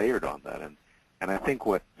kind of layered on that. And I think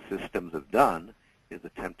what systems have done is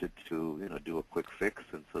attempted to do a quick fix,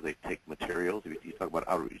 and so they take materials. You talk about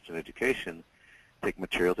outreach and education, take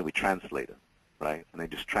materials and we translate them, right? And they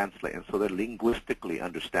just translate, and so they're linguistically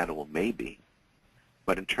understandable, maybe,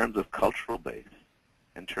 but in terms of cultural base,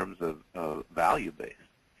 in terms of value base,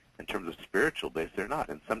 in terms of spiritual base, they're not,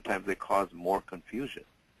 and sometimes they cause more confusion.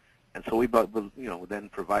 And so we then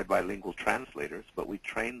provide bilingual translators, but we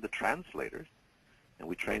train the translators and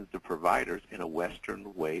we train the providers in a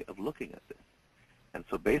Western way of looking at this. And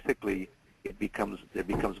so basically there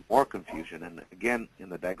becomes more confusion. And again, in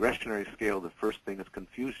the digressionary scale, the first thing is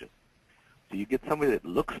confusion. So you get somebody that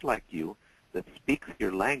looks like you, that speaks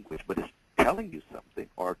your language, but is telling you something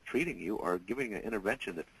or treating you or giving an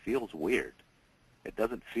intervention that feels weird. It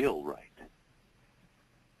doesn't feel right.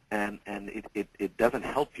 And it doesn't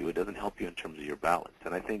help you. It doesn't help you in terms of your balance.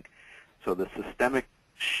 And I think so the systemic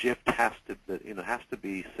shift has to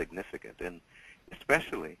be significant, and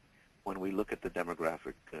especially when we look at the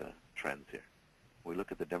demographic trends here. We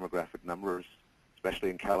look at the demographic numbers,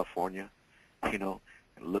 especially in California, and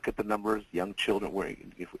look at the numbers, young children.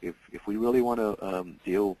 If we really want to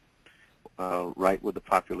deal right with the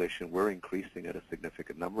population, we're increasing at a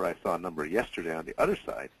significant number. I saw a number yesterday on the other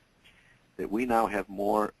side that we now have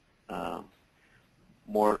more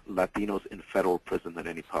Latinos in federal prison than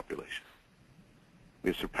any population.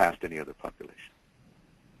 We've surpassed any other population.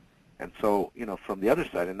 And so, from the other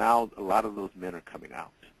side, and now a lot of those men are coming out.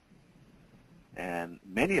 And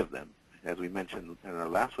many of them, as we mentioned in our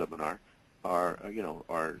last webinar,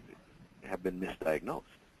 have been misdiagnosed.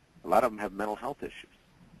 A lot of them have mental health issues.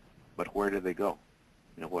 But where do they go?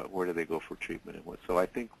 Where do they go for treatment and what? So I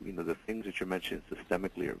think, the things that you're mentioning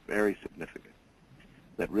systemically are very significant,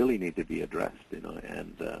 that really need to be addressed,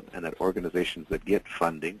 and that organizations that get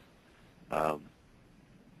funding,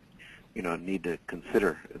 need to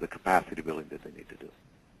consider the capacity building that they need to do.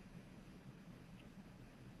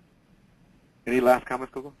 Any last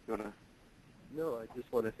comments, Coco? You want to? No, I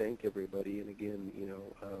just want to thank everybody. And again,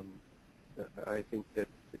 I think that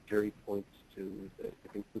Jerry points to, I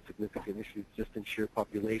think, the significant issues just in sheer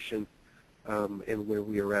population and where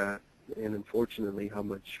we are at, and unfortunately how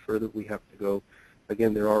much further we have to go.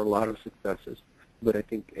 Again, there are a lot of successes, but I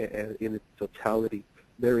think in its totality,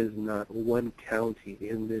 there is not one county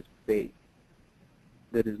in this state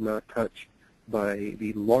that is not touched by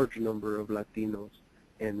the large number of Latinos,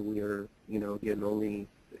 and we are, again, only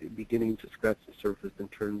beginning to scratch the surface in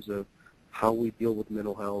terms of how we deal with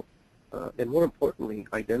mental health, and more importantly,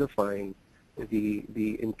 identifying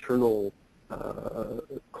the internal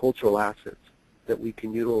cultural assets that we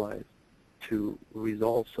can utilize to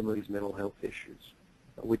resolve some of these mental health issues,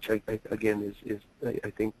 which again is I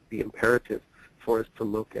think the imperative for us to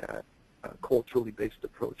look at culturally based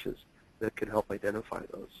approaches that could help identify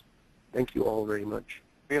those. Thank you all very much.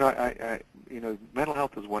 Mental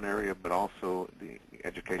health is one area, but also the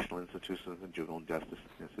educational institutions and juvenile justice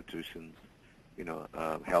institutions,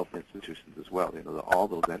 health institutions as well. All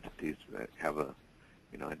those entities that have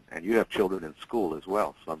and you have children in school as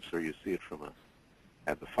well, so I'm sure you see it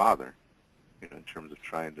as a father, in terms of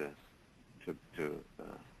trying to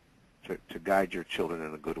guide your children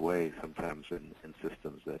in a good way, sometimes in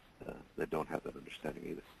systems that don't have that understanding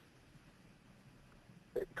either.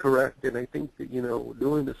 Correct, and I think that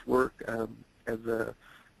doing this work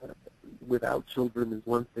without children is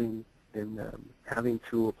one thing, and having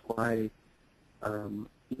to apply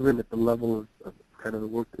even at the level of kind of the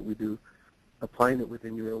work that we do, applying it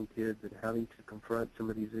within your own kids and having to confront some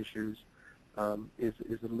of these issues is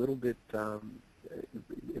a little bit.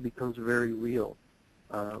 It becomes very real.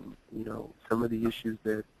 Some of the issues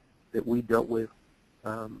that we dealt with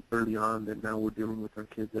early on that now we're dealing with our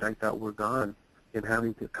kids that I thought were gone, and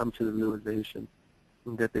having to come to the realization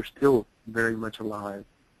that they're still very much alive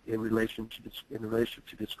in relation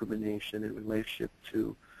to discrimination, in relationship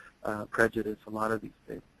to prejudice, a lot of these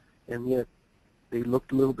things. And yet they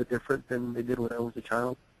looked a little bit different than they did when I was a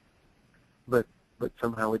child, but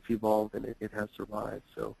somehow it's evolved and it has survived.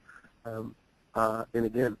 So, and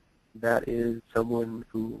again, that is someone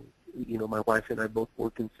who, my wife and I both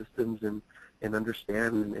work in systems and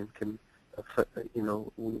understand and can,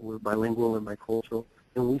 we're bilingual and bicultural,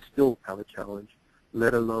 and we still have a challenge,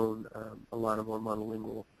 let alone a lot of our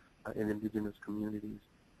monolingual and indigenous communities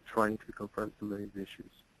trying to confront some of these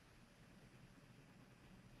issues.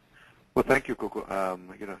 Well, thank you, Coco.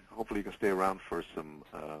 Hopefully you can stay around for some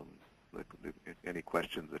any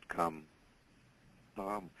questions that come.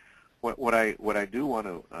 What I do want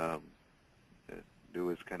to do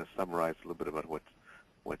is kind of summarize a little bit about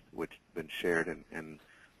what's been shared, and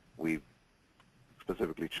we've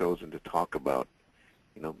specifically chosen to talk about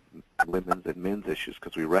women's and men's issues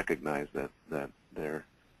because we recognize that there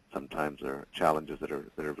sometimes are challenges that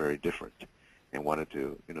are very different, and wanted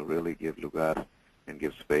to really give lugar and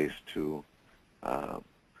give space to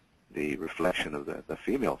the reflection of the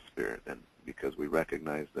female spirit, and because we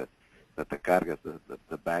recognize that the cargas,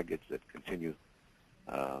 the baggage that continue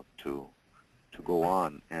to go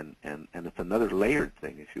on, and it's another layered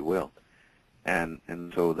thing, if you will, and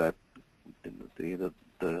so that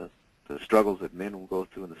the struggles that men will go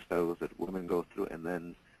through and the struggles that women go through, and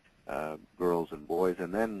then girls and boys,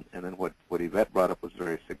 and then what Yvette brought up was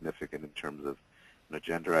very significant in terms of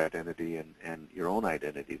gender identity and your own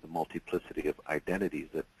identity, the multiplicity of identities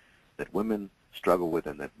that women struggle with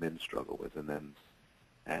and that men struggle with,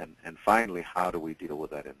 and finally, how do we deal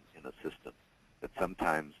with that in a system that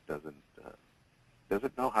sometimes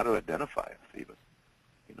doesn't know how to identify us even.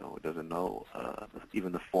 It doesn't know,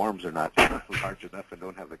 even the forms are not large enough and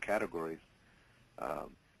don't have the categories.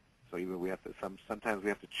 So even we have to, sometimes we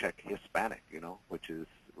have to check Hispanic, which is,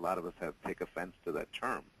 a lot of us take offense to that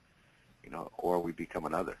term, or we become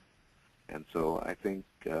another. And so I think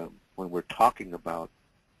when we're talking about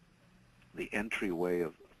the entryway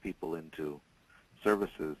of people into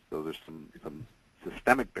services, those are some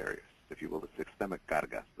systemic barriers, if you will, the systemic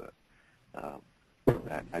cargas.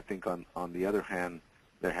 I think on the other hand,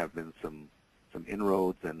 there have been some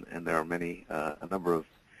inroads, and there are a number of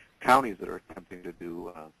counties that are attempting to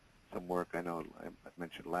do some work. I know I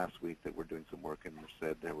mentioned last week that we're doing some work in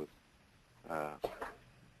Merced there with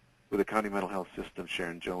the county mental health system.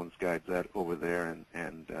 Sharon Jones guides that over there,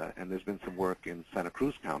 and there's been some work in Santa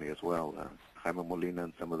Cruz County as well. Jaime Molina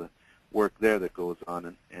and some of the work there that goes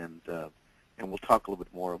on, and we'll talk a little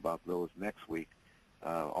bit more about those next week.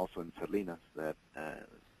 Also in Salinas, that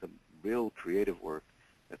the real creative work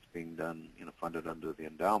that's being done, funded under the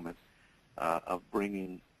endowment, of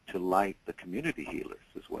bringing to light the community healers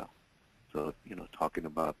as well. So, talking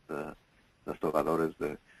about the restauradores,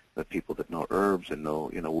 the people that know herbs and know,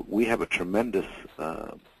 we have a tremendous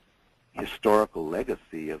historical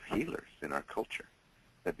legacy of healers in our culture.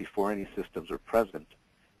 that before any systems were present,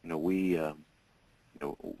 we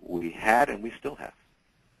had and we still have.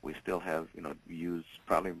 We still have, use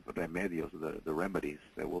probably remedios, the remedies.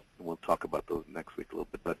 That we'll talk about those next week a little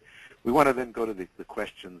bit. But we want to then go to the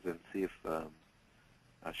questions and see if,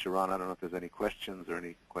 Sharon, I don't know if there's any questions or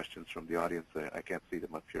any questions from the audience. I can't see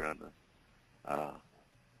them up here on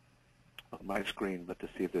my screen, but to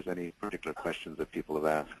see if there's any particular questions that people have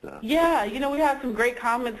asked. Yeah, we have some great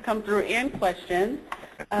comments come through and questions.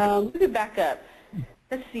 Let me back up.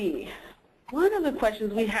 Let's see. One of the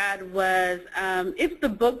questions we had was if the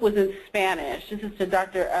book was in Spanish. This is to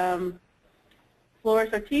Dr.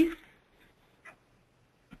 Flores Ortiz.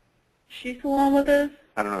 She's still on with us?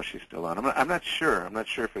 I don't know if she's still on. I'm not sure. I'm not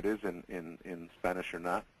sure if it is in Spanish or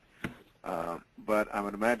not. But I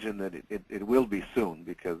would imagine that it will be soon,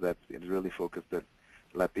 because it's really focused at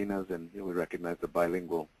Latinas, and we recognize the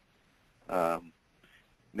bilingual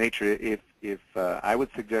nature. If I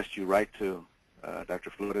would suggest you write to Dr.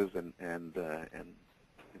 Flores and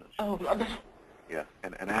yeah,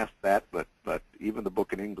 and ask that. But even the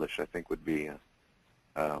book in English, I think, would be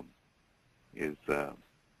is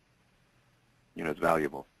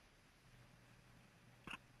valuable.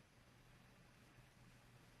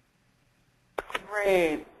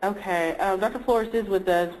 Great. Okay. Dr. Flores is with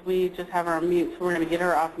us. We just have her on mute, so we're going to get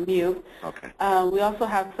her off mute. Okay. We also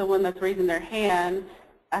have someone that's raising their hand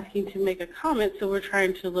asking to make a comment, so we're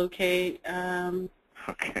trying to locate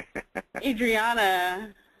Okay.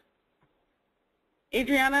 Adriana.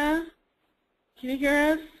 Adriana, can you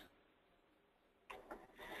hear us?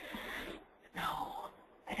 No,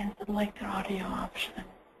 I didn't select the audio option.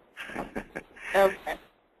 Okay.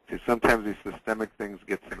 See, sometimes these systemic things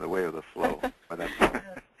get in the way of the flow. But that's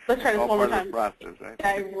Let's try this all one more part time. of the process, right?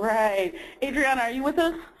 Yeah, right. Adriana, are you with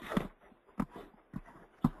us?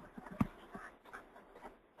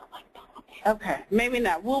 Okay, maybe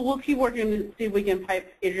not. We'll keep working to see if we can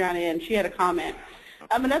pipe Adriana in. She had a comment.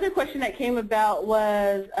 Another question that came about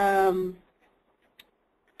was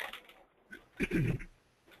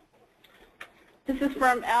this is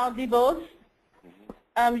from Al DeBose.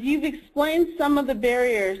 You've explained some of the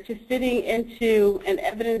barriers to fitting into an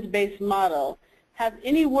evidence-based model. Has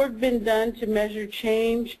any work been done to measure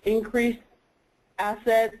change, increase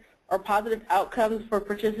assets, or positive outcomes for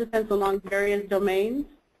participants along various domains?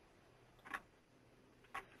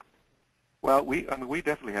 Well, we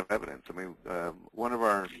definitely have evidence. I mean, one of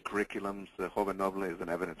our curriculums, Joven Noble, is an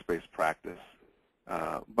evidence-based practice.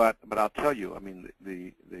 But I'll tell you, I mean,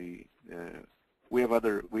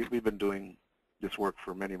 we've been doing this work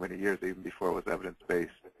for many years, even before it was evidence-based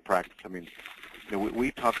practice. I mean, we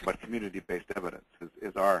talk about community-based evidence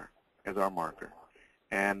as our marker,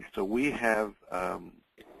 and so we have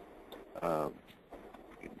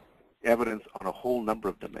evidence on a whole number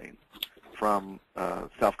of domains, from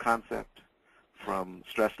self-concept, from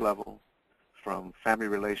stress level, from family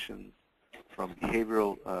relations, from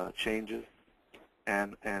behavioral changes,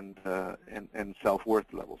 and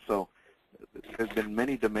self-worth level. So there's been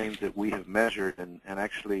many domains that we have measured, and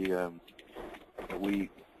actually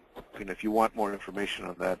if you want more information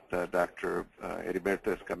on that, Dr.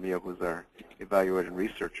 Heriberto Escamilla, who's our evaluator and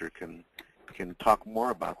researcher, can talk more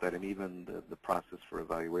about that, and even the process for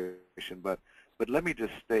evaluation. But let me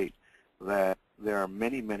just state that there are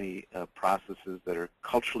many processes that are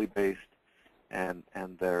culturally based and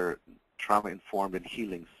they're trauma-informed and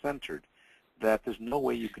healing-centered, that there's no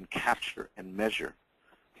way you can capture and measure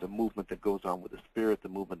the movement that goes on with the spirit, the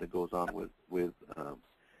movement that goes on with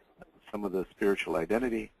some of the spiritual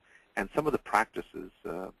identity, and some of the practices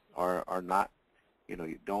are not, you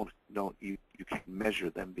can't measure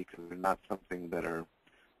them because they're not something that are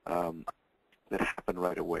that happen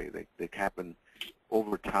right away. They happen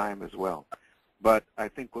over time as well. But I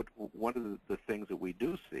think one of the things that we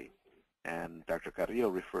do see, and Dr. Carrillo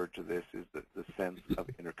referred to this, is the sense of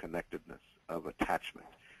interconnectedness, of attachment.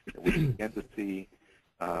 We begin to see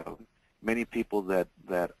many people that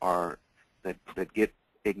get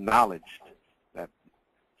acknowledged,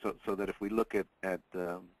 so that if we look at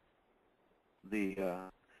the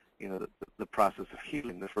process of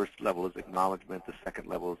healing, the first level is acknowledgement, the second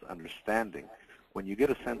level is understanding. When you get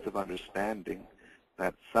a sense of understanding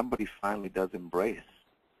that somebody finally does embrace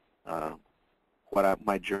what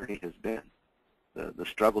my journey has been, the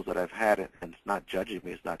struggles that I've had, and it's not judging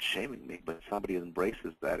me, it's not shaming me, but somebody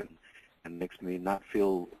embraces that and makes me not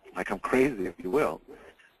feel like I'm crazy, if you will,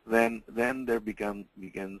 then there begins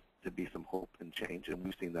to be some hope and change, and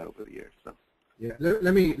we've seen that over the years. So. Yeah,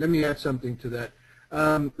 let me add something to that.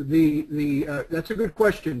 That's a good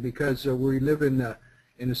question, because we live in a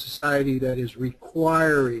society that is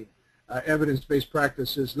requiring evidence-based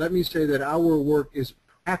practices. Let me say that our work is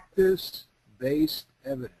practice-based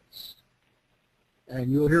evidence.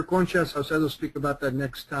 And you'll hear Concha Saucedo speak about that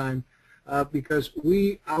next time, because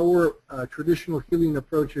our traditional healing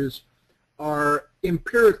approaches are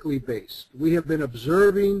empirically based. We have been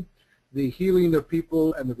observing the healing of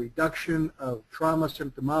people and the reduction of trauma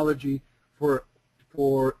symptomology for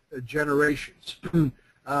generations.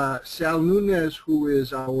 Sal Nunez, who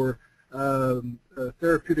is our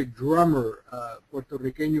therapeutic drummer, Puerto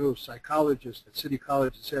Rican psychologist at City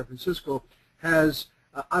College in San Francisco, has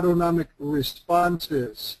autonomic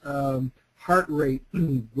responses, heart rate,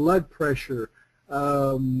 blood pressure,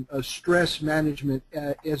 stress management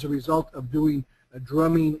as a result of doing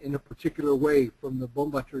drumming in a particular way from the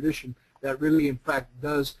bomba tradition that really, in fact,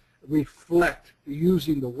 does reflect,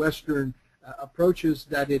 using the Western approaches,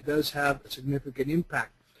 that it does have a significant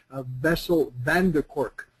impact. Bessel van der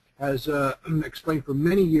Kolk has explained for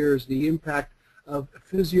many years the impact of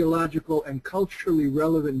physiological and culturally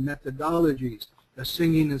relevant methodologies, the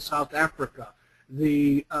singing in South Africa,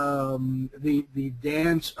 the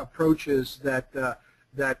dance approaches that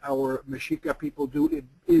our Mexica people do.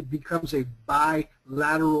 It becomes a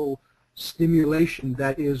bilateral stimulation.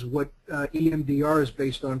 That is what EMDR is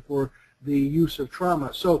based on for the use of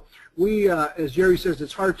trauma. So we, as Jerry says,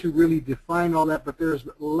 it's hard to really define all that, but there's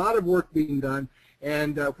a lot of work being done.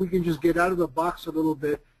 And if we can just get out of the box a little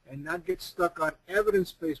bit and not get stuck on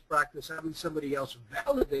evidence-based practice, having somebody else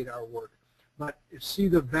validate our work, but see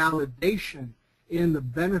the validation in the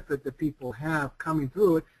benefit that people have coming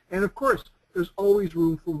through it. And of course, there's always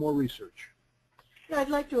room for more research. Yeah, I'd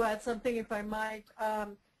like to add something, if I might.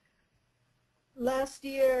 Last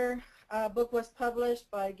year, a book was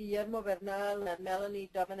published by Guillermo Bernal and Melanie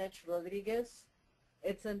Domenech Rodriguez.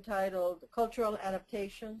 It's entitled Cultural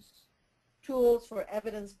Adaptations, Tools for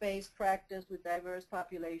Evidence-Based Practice with Diverse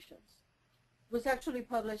Populations. It was actually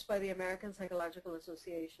published by the American Psychological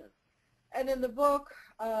Association. And in the book,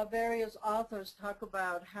 various authors talk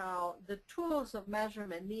about how the tools of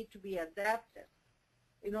measurement need to be adapted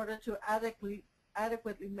in order to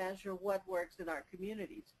adequately measure what works in our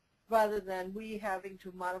communities, rather than we having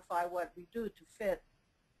to modify what we do to fit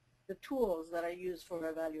the tools that are used for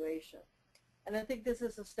evaluation. And I think this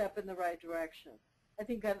is a step in the right direction. I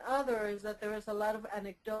think another is that there is a lot of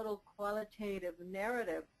anecdotal, qualitative,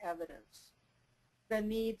 narrative evidence that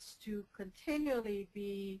needs to continually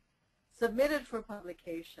be submitted for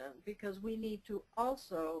publication, because we need to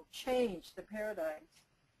also change the paradigms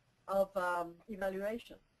of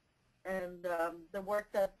evaluation. And the work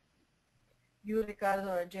that you,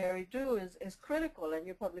 Ricardo, and Jerry do is critical, and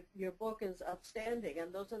your book is outstanding.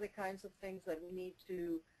 And those are the kinds of things that we need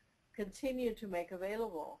to continue to make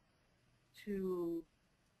available to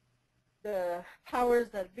the powers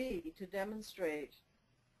that be to demonstrate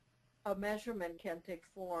how measurement can take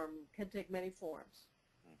many forms.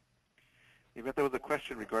 Yvette, there was a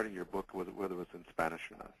question regarding your book, whether it was in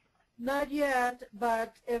Spanish or not. Not yet,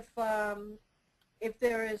 but if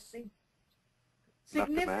there is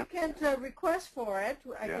significant request for it,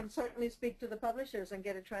 I can certainly speak to the publishers and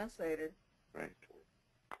get it translated. Right.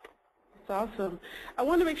 That's awesome. I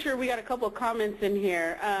want to make sure we got a couple of comments in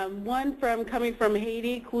here. One coming from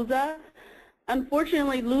Haiti Kuza.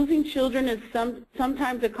 Unfortunately, losing children is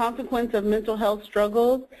sometimes a consequence of mental health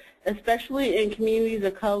struggles, especially in communities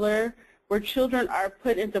of color, where children are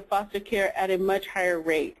put into foster care at a much higher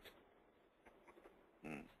rate.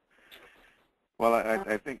 Well,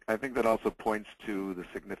 I think that also points to the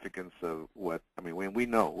significance of what, I mean, we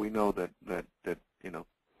know that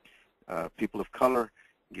people of color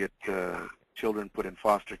get children put in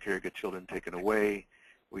foster care, get children taken away.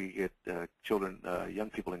 We get young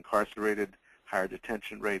people incarcerated, higher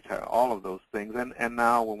detention rates, all of those things. And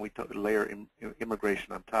now when we layer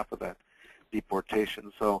immigration on top of that,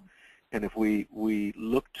 deportation. So, and if we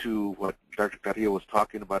look to what Dr. Carrillo was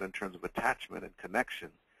talking about in terms of attachment and connection,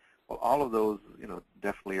 well, all of those,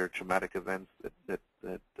 definitely are traumatic events that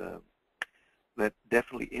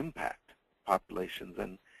definitely impact populations.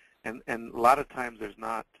 And a lot of times there's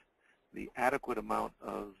not the adequate amount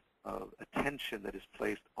of attention that is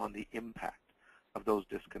placed on the impact of those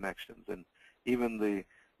disconnections. And even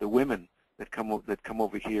the women that come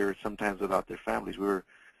over here sometimes without their families. We were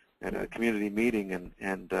at a community meeting,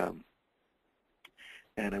 and a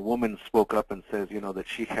woman spoke up and says, that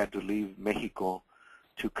she had to leave Mexico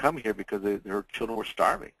to come here because her children were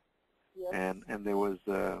starving. Yes. And there was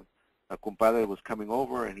a compadre was coming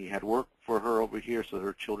over, and he had work for her over here so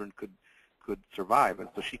her children could survive. And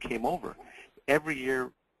so she came over every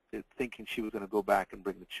year thinking she was going to go back and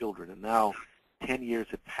bring the children. And now 10 years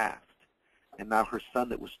had passed, and now her son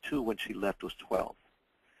that was 2 when she left was 12.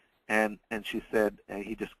 And she said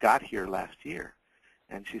he just got here last year.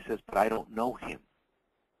 And she says, but I don't know him.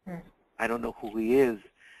 I don't know who he is,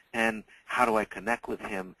 and how do I connect with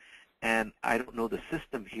him? And I don't know the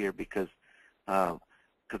system here because I'm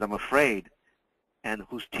afraid, and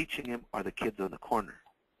who's teaching him are the kids on the corner,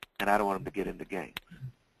 and I don't want him to get into gangs.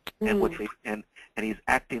 And what they and he's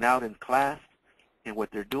acting out in class, and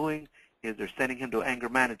what they're doing is they're sending him to anger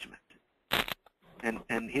management,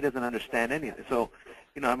 and he doesn't understand any of it. So,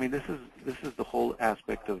 you know, I mean, this is the whole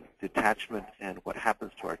aspect of detachment and what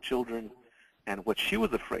happens to our children, and what she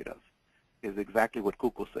was afraid of is exactly what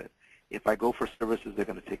Cuco said. If I go for services, they're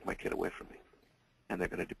going to take my kid away from me, and they're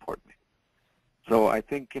going to deport me. So I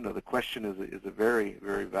think, you know, the question is a very,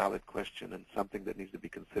 very valid question, and something that needs to be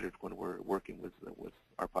considered when we're working with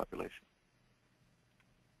our population.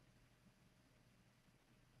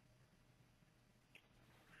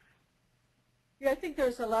 Yeah, I think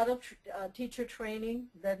there's a lot of teacher training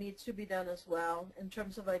that needs to be done as well in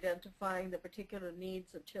terms of identifying the particular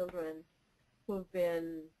needs of children who've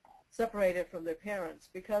been separated from their parents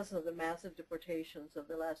because of the massive deportations of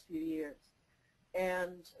the last few years,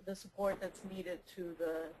 and the support that's needed to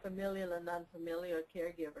the familial and non-familial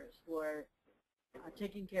caregivers who are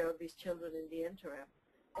taking care of these children in the interim.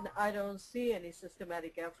 And I don't see any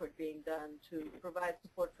systematic effort being done to provide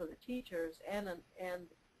support for the teachers and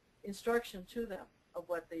instruction to them of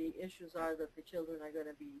what the issues are that the children are going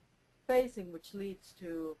to be facing, which leads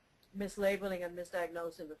to mislabeling and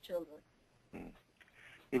misdiagnosing of children.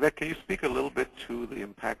 Yvette, can you speak a little bit to the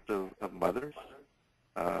impact of mothers,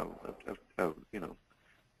 you know,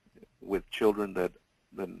 with children that,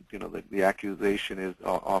 then, you know, the accusation is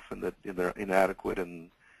often that they're inadequate,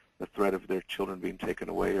 and the threat of their children being taken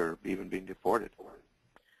away or even being deported?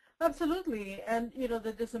 Absolutely, and you know,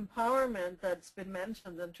 the disempowerment that's been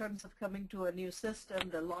mentioned in terms of coming to a new system,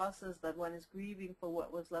 the losses that one is grieving for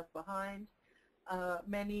what was left behind.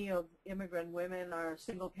 Many of immigrant women are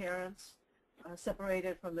single parents,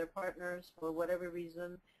 separated from their partners for whatever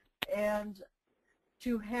reason, and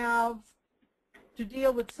to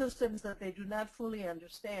deal with systems that they do not fully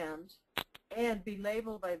understand and be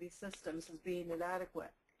labeled by these systems as being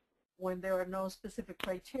inadequate when there are no specific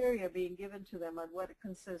criteria being given to them on what it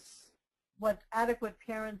consists, what adequate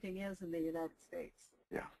parenting is in the United States.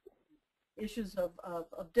 Yeah. Issues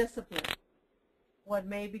of discipline, what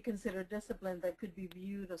may be considered discipline that could be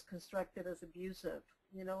viewed as constructed as abusive.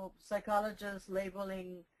 You know, psychologists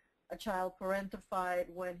labeling a child parentified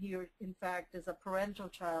when he in fact is a parental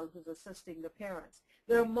child who's assisting the parents.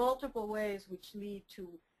 There are multiple ways which lead to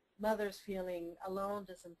mothers feeling alone,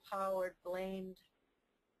 disempowered, blamed,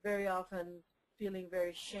 very often feeling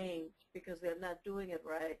very shamed because they're not doing it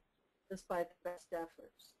right despite the best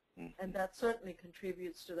efforts. And that certainly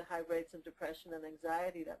contributes to the high rates of depression and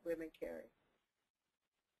anxiety that women carry.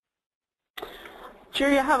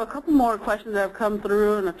 Jerry, I have a couple more questions that have come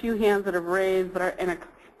through and a few hands that have raised, and a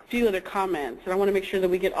few other comments. And I want to make sure that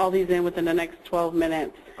we get all these in within the next 12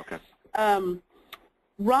 minutes. Okay.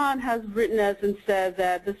 Ron has written us and said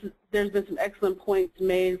that there's been some excellent points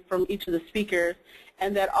made from each of the speakers,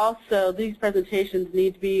 and that also these presentations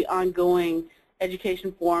need to be ongoing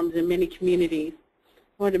education forums in many communities.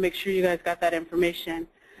 I wanted to make sure you guys got that information.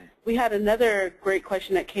 We had another great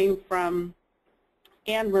question that came from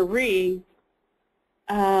Anne Marie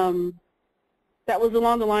that was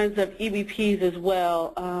along the lines of EBPs as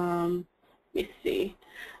well. Let me see.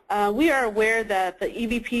 We are aware that the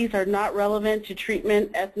EBPs are not relevant to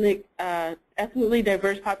treatment ethnically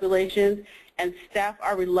diverse populations, and staff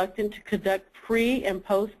are reluctant to conduct pre- and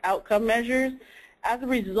post-outcome measures. As a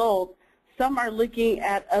result, some are looking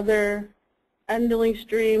at other funding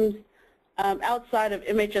streams outside of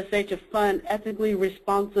MHSA to fund ethically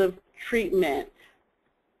responsive treatment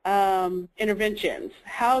interventions.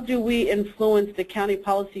 How do we influence the county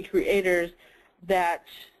policy creators that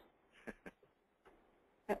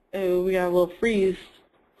we got a little freeze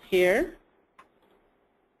here,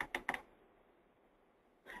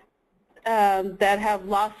 that have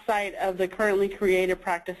lost sight of the currently created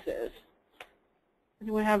practices?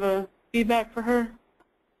 Anyone have a feedback for her?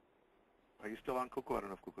 Are you still on, Cuco? I don't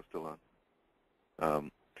know if Cuco's still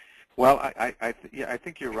on. Well, I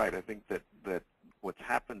think you're right. I think that what's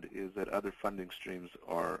happened is that other funding streams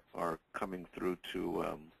are coming through to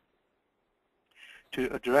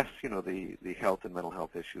address, you know, the health and mental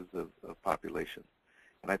health issues of populations,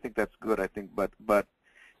 and I think that's good. I think, but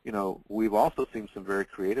you know, we've also seen some very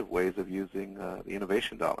creative ways of using the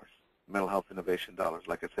innovation dollars, mental health innovation dollars.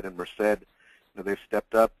 Like I said, in Merced, you know, they've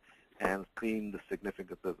stepped up and seen the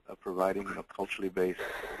significance of providing, you know, culturally based,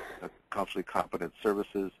 culturally competent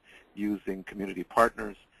services, using community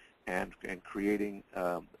partners, and creating,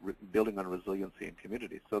 building on resiliency in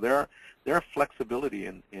communities. So there are flexibility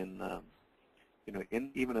in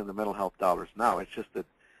even in the mental health dollars now. It's just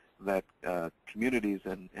that communities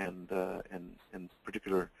and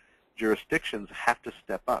particular jurisdictions have to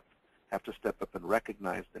step up and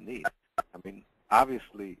recognize the need. I mean,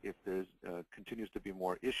 obviously, if there's continues to be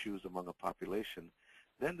more issues among a population,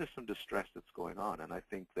 then there's some distress that's going on. And I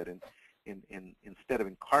think that instead of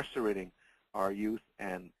incarcerating our youth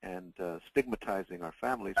and stigmatizing our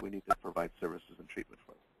families, we need to provide services and treatment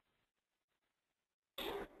for them.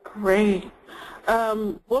 Great.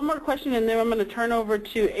 One more question, and then I'm going to turn over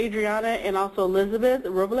to Adriana and also Elizabeth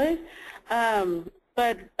Robles.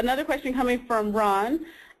 But another question coming from Ron.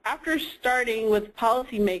 After starting with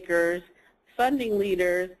policymakers, funding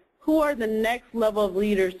leaders, who are the next level of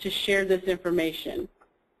leaders to share this information?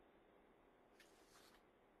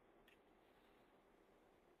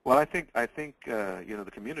 Well, I think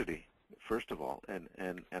the community first of all, and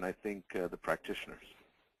I think the practitioners,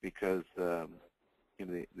 because the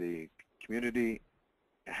community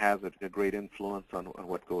has a great influence on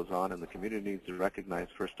what goes on, and the community needs to recognize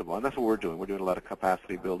first of all, and that's what we're doing. We're doing a lot of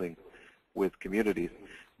capacity building with communities,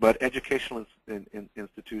 but educational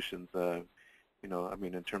institutions. I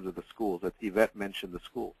mean, in terms of the schools, that Yvette mentioned, the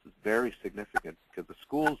schools is very significant because the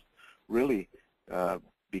schools really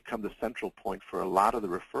become the central point for a lot of the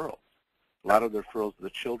referrals. A lot of the referrals to the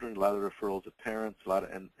children, a lot of the referrals to parents,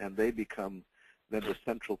 and they become then the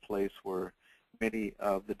central place where many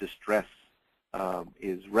of the distress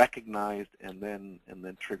is recognized and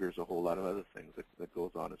then triggers a whole lot of other things that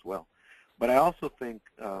goes on as well. But I also think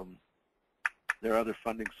there are other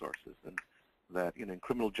funding sources, and that in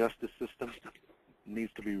criminal justice systems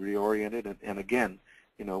needs to be reoriented, and again,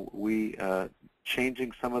 we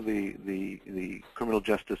changing some of the criminal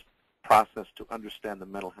justice process to understand the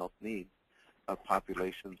mental health needs of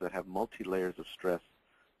populations that have multi-layers of stress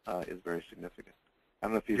is very significant. I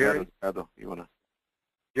don't know if you want to.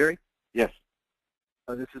 Jerry? Yes.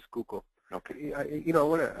 This is Cuco. Okay. I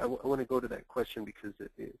want to go to that question because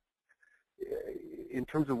in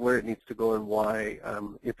terms of where it needs to go and why,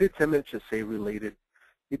 if it's MHSA related,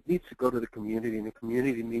 it needs to go to the community, and the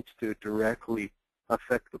community needs to directly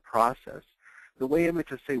affect the process. The way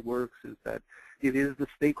MHSA works is that it is the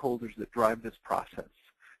stakeholders that drive this process,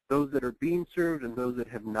 those that are being served and those that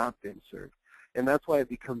have not been served. And that's why it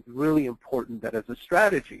becomes really important that as a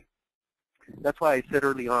strategy, that's why I said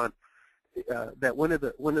early on that one of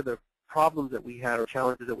the problems that we had, or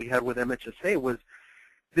challenges that we had with MHSA, was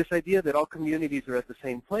this idea that all communities are at the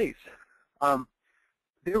same place.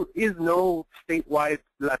 There is no statewide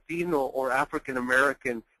Latino or African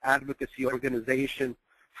American advocacy organization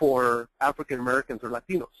for African Americans or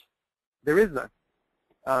Latinos. There is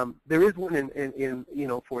none. There is one in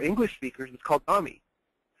for English speakers. It's called AMI.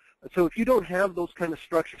 So if you don't have those kind of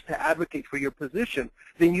structures to advocate for your position,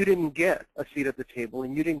 then you didn't get a seat at the table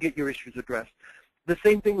and you didn't get your issues addressed. The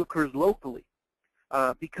same thing occurs locally.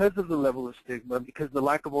 Because of the level of stigma, because of the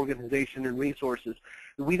lack of organization and resources,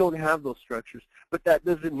 we don't have those structures. But that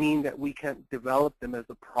doesn't mean that we can't develop them as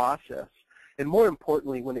a process. And more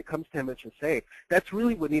importantly, when it comes to MHSA, that's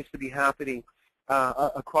really what needs to be happening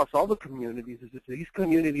across all the communities, is that these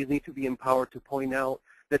communities need to be empowered to point out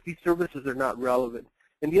that these services are not relevant.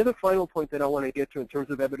 And the other final point that I want to get to in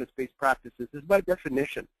terms of evidence-based practices is, by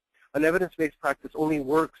definition, an evidence-based practice only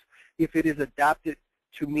works if it is adapted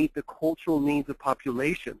to meet the cultural needs of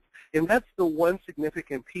populations. And that's the one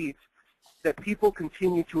significant piece that people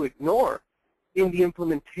continue to ignore in the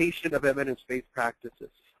implementation of evidence-based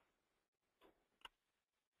practices.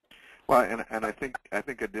 Well, and I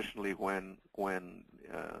think additionally, when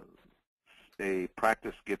a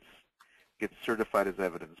practice gets certified as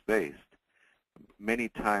evidence-based, many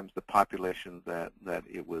times the population that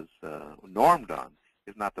it was normed on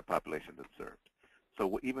is not the population that's served.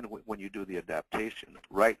 So even when you do the adaptation,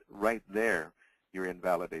 right there, you're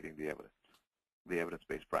invalidating the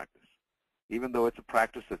evidence-based practice. Even though it's a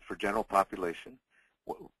practice that's for general population,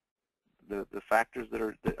 the factors that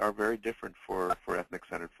are very different for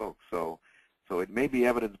ethnic-centered folks. So it may be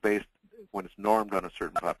evidence-based when it's normed on a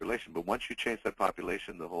certain population, but once you change that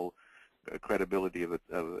population, the whole credibility of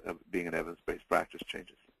being an evidence-based practice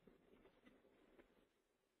changes.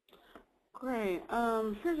 Great.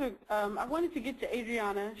 I wanted to get to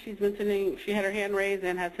Adriana. She's mentioning she had her hand raised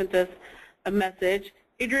and has sent us a message.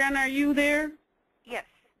 Adriana, are you there? Yes.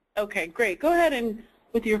 Okay, great. Go ahead and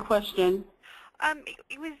with your question.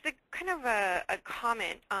 It was kind of a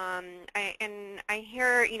comment, and I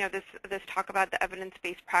hear this talk about the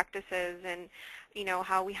evidence-based practices and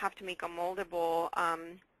how we have to make them moldable.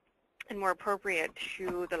 and more appropriate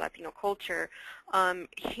to the Latino culture.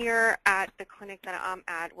 Here at the clinic that I'm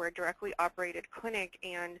at, we're a directly operated clinic,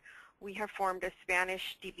 and we have formed a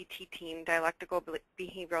Spanish DBT team, dialectical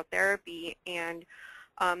behavioral therapy, and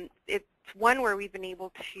it's one where we've been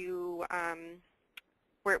able to,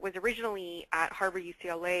 where it was originally at Harvard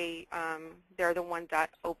UCLA, they're the ones that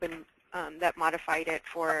opened, that modified it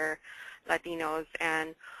for Latinos,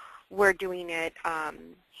 and we're doing it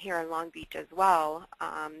here in Long Beach as well.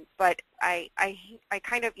 But I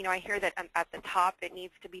kind of, I hear that at the top it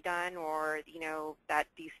needs to be done, or, that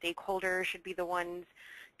these stakeholders should be the ones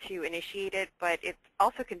to initiate it, but it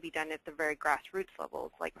also can be done at the very grassroots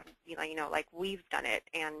levels, like, like we've done it.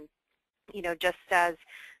 And, just as,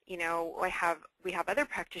 we have other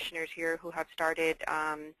practitioners here who have started,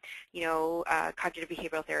 cognitive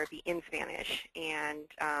behavioral therapy in Spanish, and,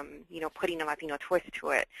 putting a Latino twist to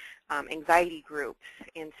it, anxiety groups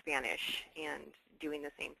in Spanish, and doing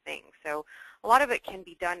the same thing. So a lot of it can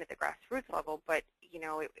be done at the grassroots level, but,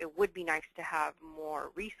 it would be nice to have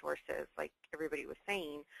more resources, like everybody was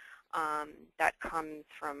saying, that comes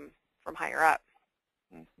from higher up.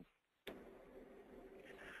 Mm-hmm.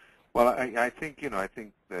 Well, I think I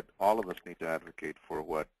think that all of us need to advocate for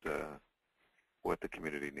what the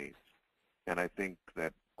community needs, and I think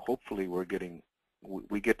that hopefully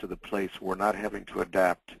we get to the place we're not having to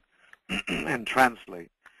adapt and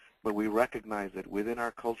translate, but we recognize that within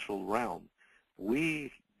our cultural realm,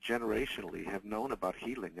 we generationally have known about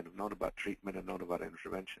healing and have known about treatment and known about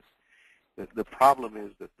intervention. The problem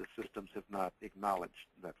is that the systems have not acknowledged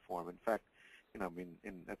that form. In fact, I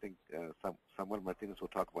think Samuel Martinez will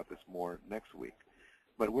talk about this more next week.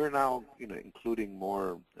 But we're now, including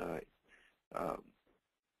more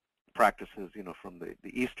practices, from the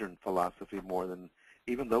Eastern philosophy more than,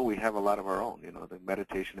 even though we have a lot of our own, the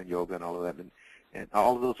meditation and yoga and all of that, and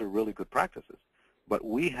all of those are really good practices. But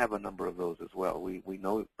we have a number of those as well. We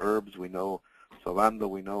know herbs, we know sobando,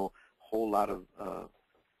 we know a whole lot of,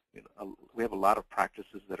 we have a lot of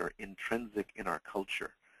practices that are intrinsic in our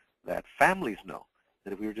culture that families know,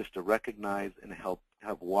 that if we were just to recognize and help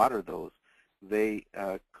water those, they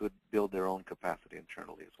could build their own capacity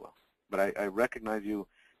internally as well. But I recognize you,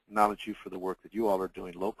 acknowledge you for the work that you all are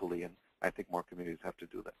doing locally, and I think more communities have to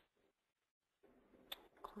do that.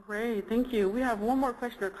 Great, thank you. We have one more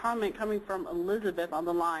question or comment coming from Elizabeth on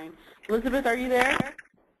the line. Elizabeth, are you there?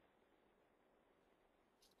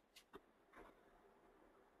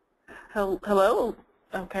 Hello?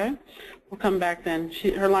 Okay, we'll come back then.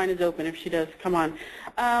 Her line is open if she does. Come on.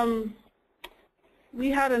 We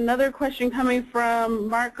had another question coming from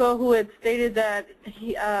Marco, who had stated that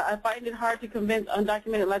I find it hard to convince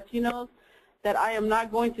undocumented Latinos that I am not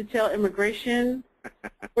going to tell immigration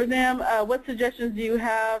for them. What suggestions do you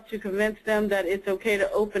have to convince them that it's okay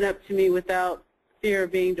to open up to me without fear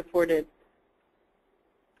of being deported?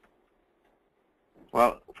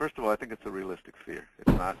 Well, first of all, I think it's a realistic fear.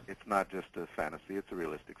 It's not just a fantasy. It's a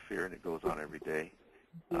realistic fear, and it goes on every day.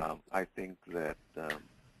 I think that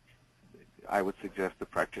I would suggest the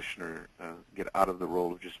practitioner get out of the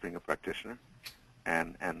role of just being a practitioner.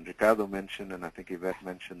 And Ricardo mentioned, and I think Yvette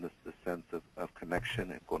mentioned, the sense of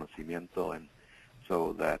connection and conocimiento, and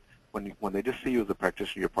so that when they just see you as a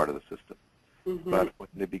practitioner, you're part of the system. Mm-hmm. But when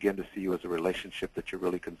they begin to see you as a relationship, that you're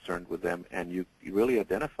really concerned with them, and you really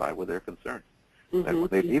identify with their concerns. Mm-hmm. And when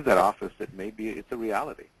they leave that office, it's a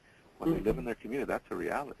reality. When mm-hmm. they live in their community, that's a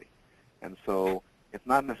reality. And so it's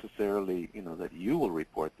not necessarily, that you will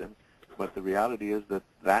report them, but the reality is that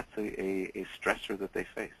that's a stressor that they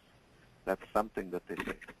face. That's something that they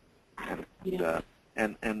face.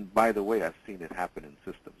 And by the way, I've seen it happen in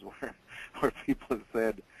systems where people have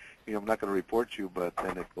said, I'm not going to report you, but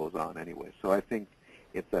then it goes on anyway. So I think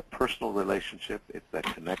it's that personal relationship, it's that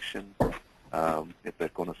connection, it's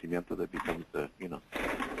that conocimiento that becomes the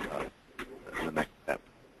next step.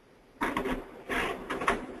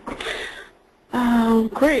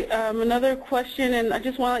 Great. Another question, and I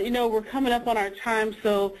just want to let you know we're coming up on our time,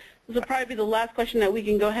 so this will probably be the last question that we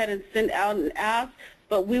can go ahead and send out and ask,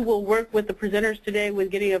 but we will work with the presenters today with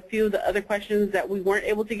getting a few of the other questions that we weren't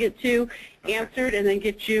able to get to answered, and then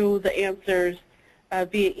get you the answers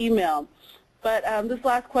via email. But this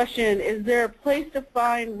last question, is there a place to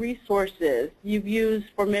find resources you've used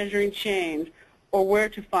for measuring change, or where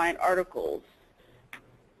to find articles?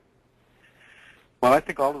 Well, I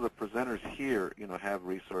think all of the presenters here, have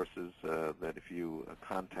resources that if you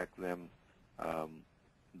contact them,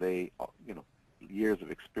 they, years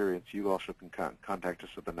of experience. You also can contact us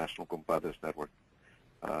at the National Compadres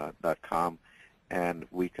Network.com, and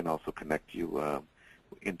we can also connect you.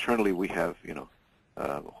 Internally, we have,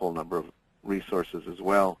 a whole number of resources as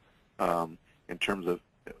well in terms of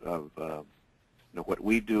what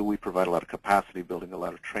we do. We provide a lot of capacity building, a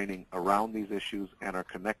lot of training around these issues, and are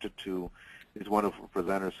connected to these wonderful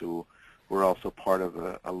presenters who were also part of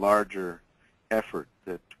a larger effort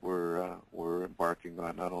that we're embarking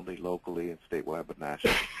on, not only locally and statewide, but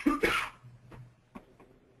nationally.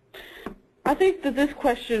 I think that this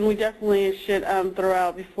question we definitely should throw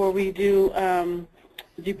out before we do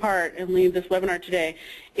depart and leave this webinar today.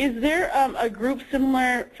 Is there a group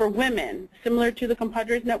similar for women, similar to the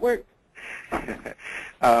Compadres Network?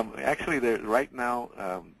 Actually, right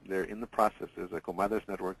now they're in the process. There's a Compadres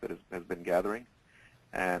Network that has been gathering,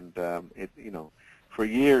 and for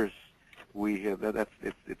years we have.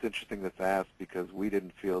 It's interesting that's asked because we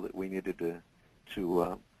didn't feel that we needed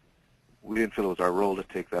to we didn't feel it was our role to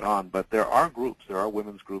take that on. But there are groups, there are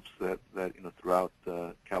women's groups that throughout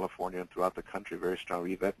California and throughout the country, very strong.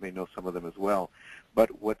 Yvette may know some of them as well. But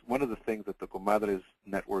one of the things that the Compadres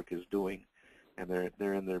Network is doing, and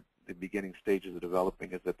they're in the beginning stages of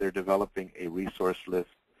developing, is that they're developing a resource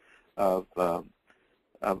list of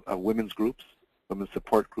women's groups, women's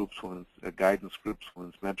support groups, women's guidance groups,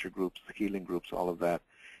 women's mentor groups, healing groups, all of that.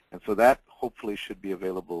 And so that hopefully should be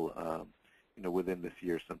available within this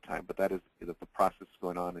year sometime. But that is the process is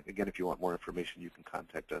going on. Again, if you want more information, you can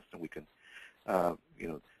contact us, and we can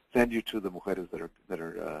send you to the mujeres that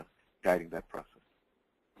are guiding that process.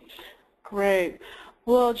 Great.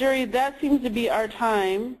 Well, Jerry, that seems to be our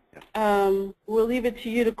time. Yes. We'll leave it to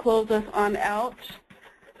you to close us on out.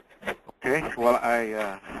 Okay. Well,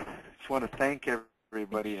 I just want to thank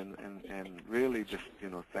everybody and really just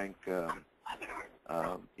thank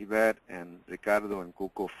Yvette and Ricardo and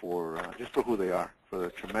Cuco for just for who they are, for the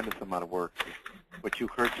tremendous amount of work. What you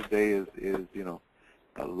heard today is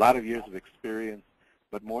a lot of years of experience,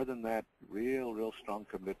 but more than that, real strong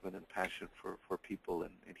commitment and passion for people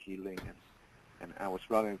and healing. And I was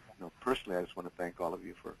really, personally, I just want to thank all of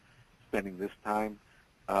you for spending this time.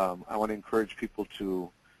 I want to encourage people to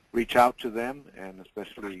reach out to them, and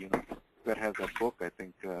especially, Yvette has that book. I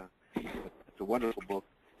think it's a wonderful book.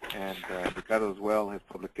 And Ricardo as well, his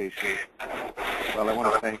publication. Well, I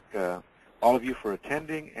want to thank all of you for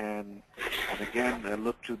attending, and again,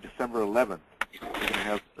 look to December 11th. We're going to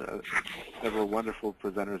have several wonderful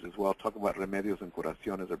presenters as well, talking about remedios and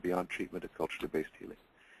curaciones, or beyond treatment and culturally based healing.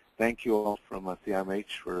 Thank you all from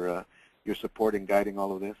CiMH for your support in guiding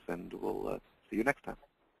all of this, and we'll see you next time.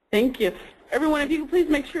 Thank you. Everyone, if you could please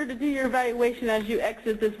make sure to do your evaluation as you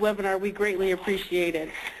exit this webinar, we greatly appreciate it.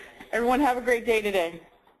 Everyone have a great day today.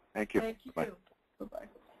 Thank you. Thank you. Bye. Bye-bye.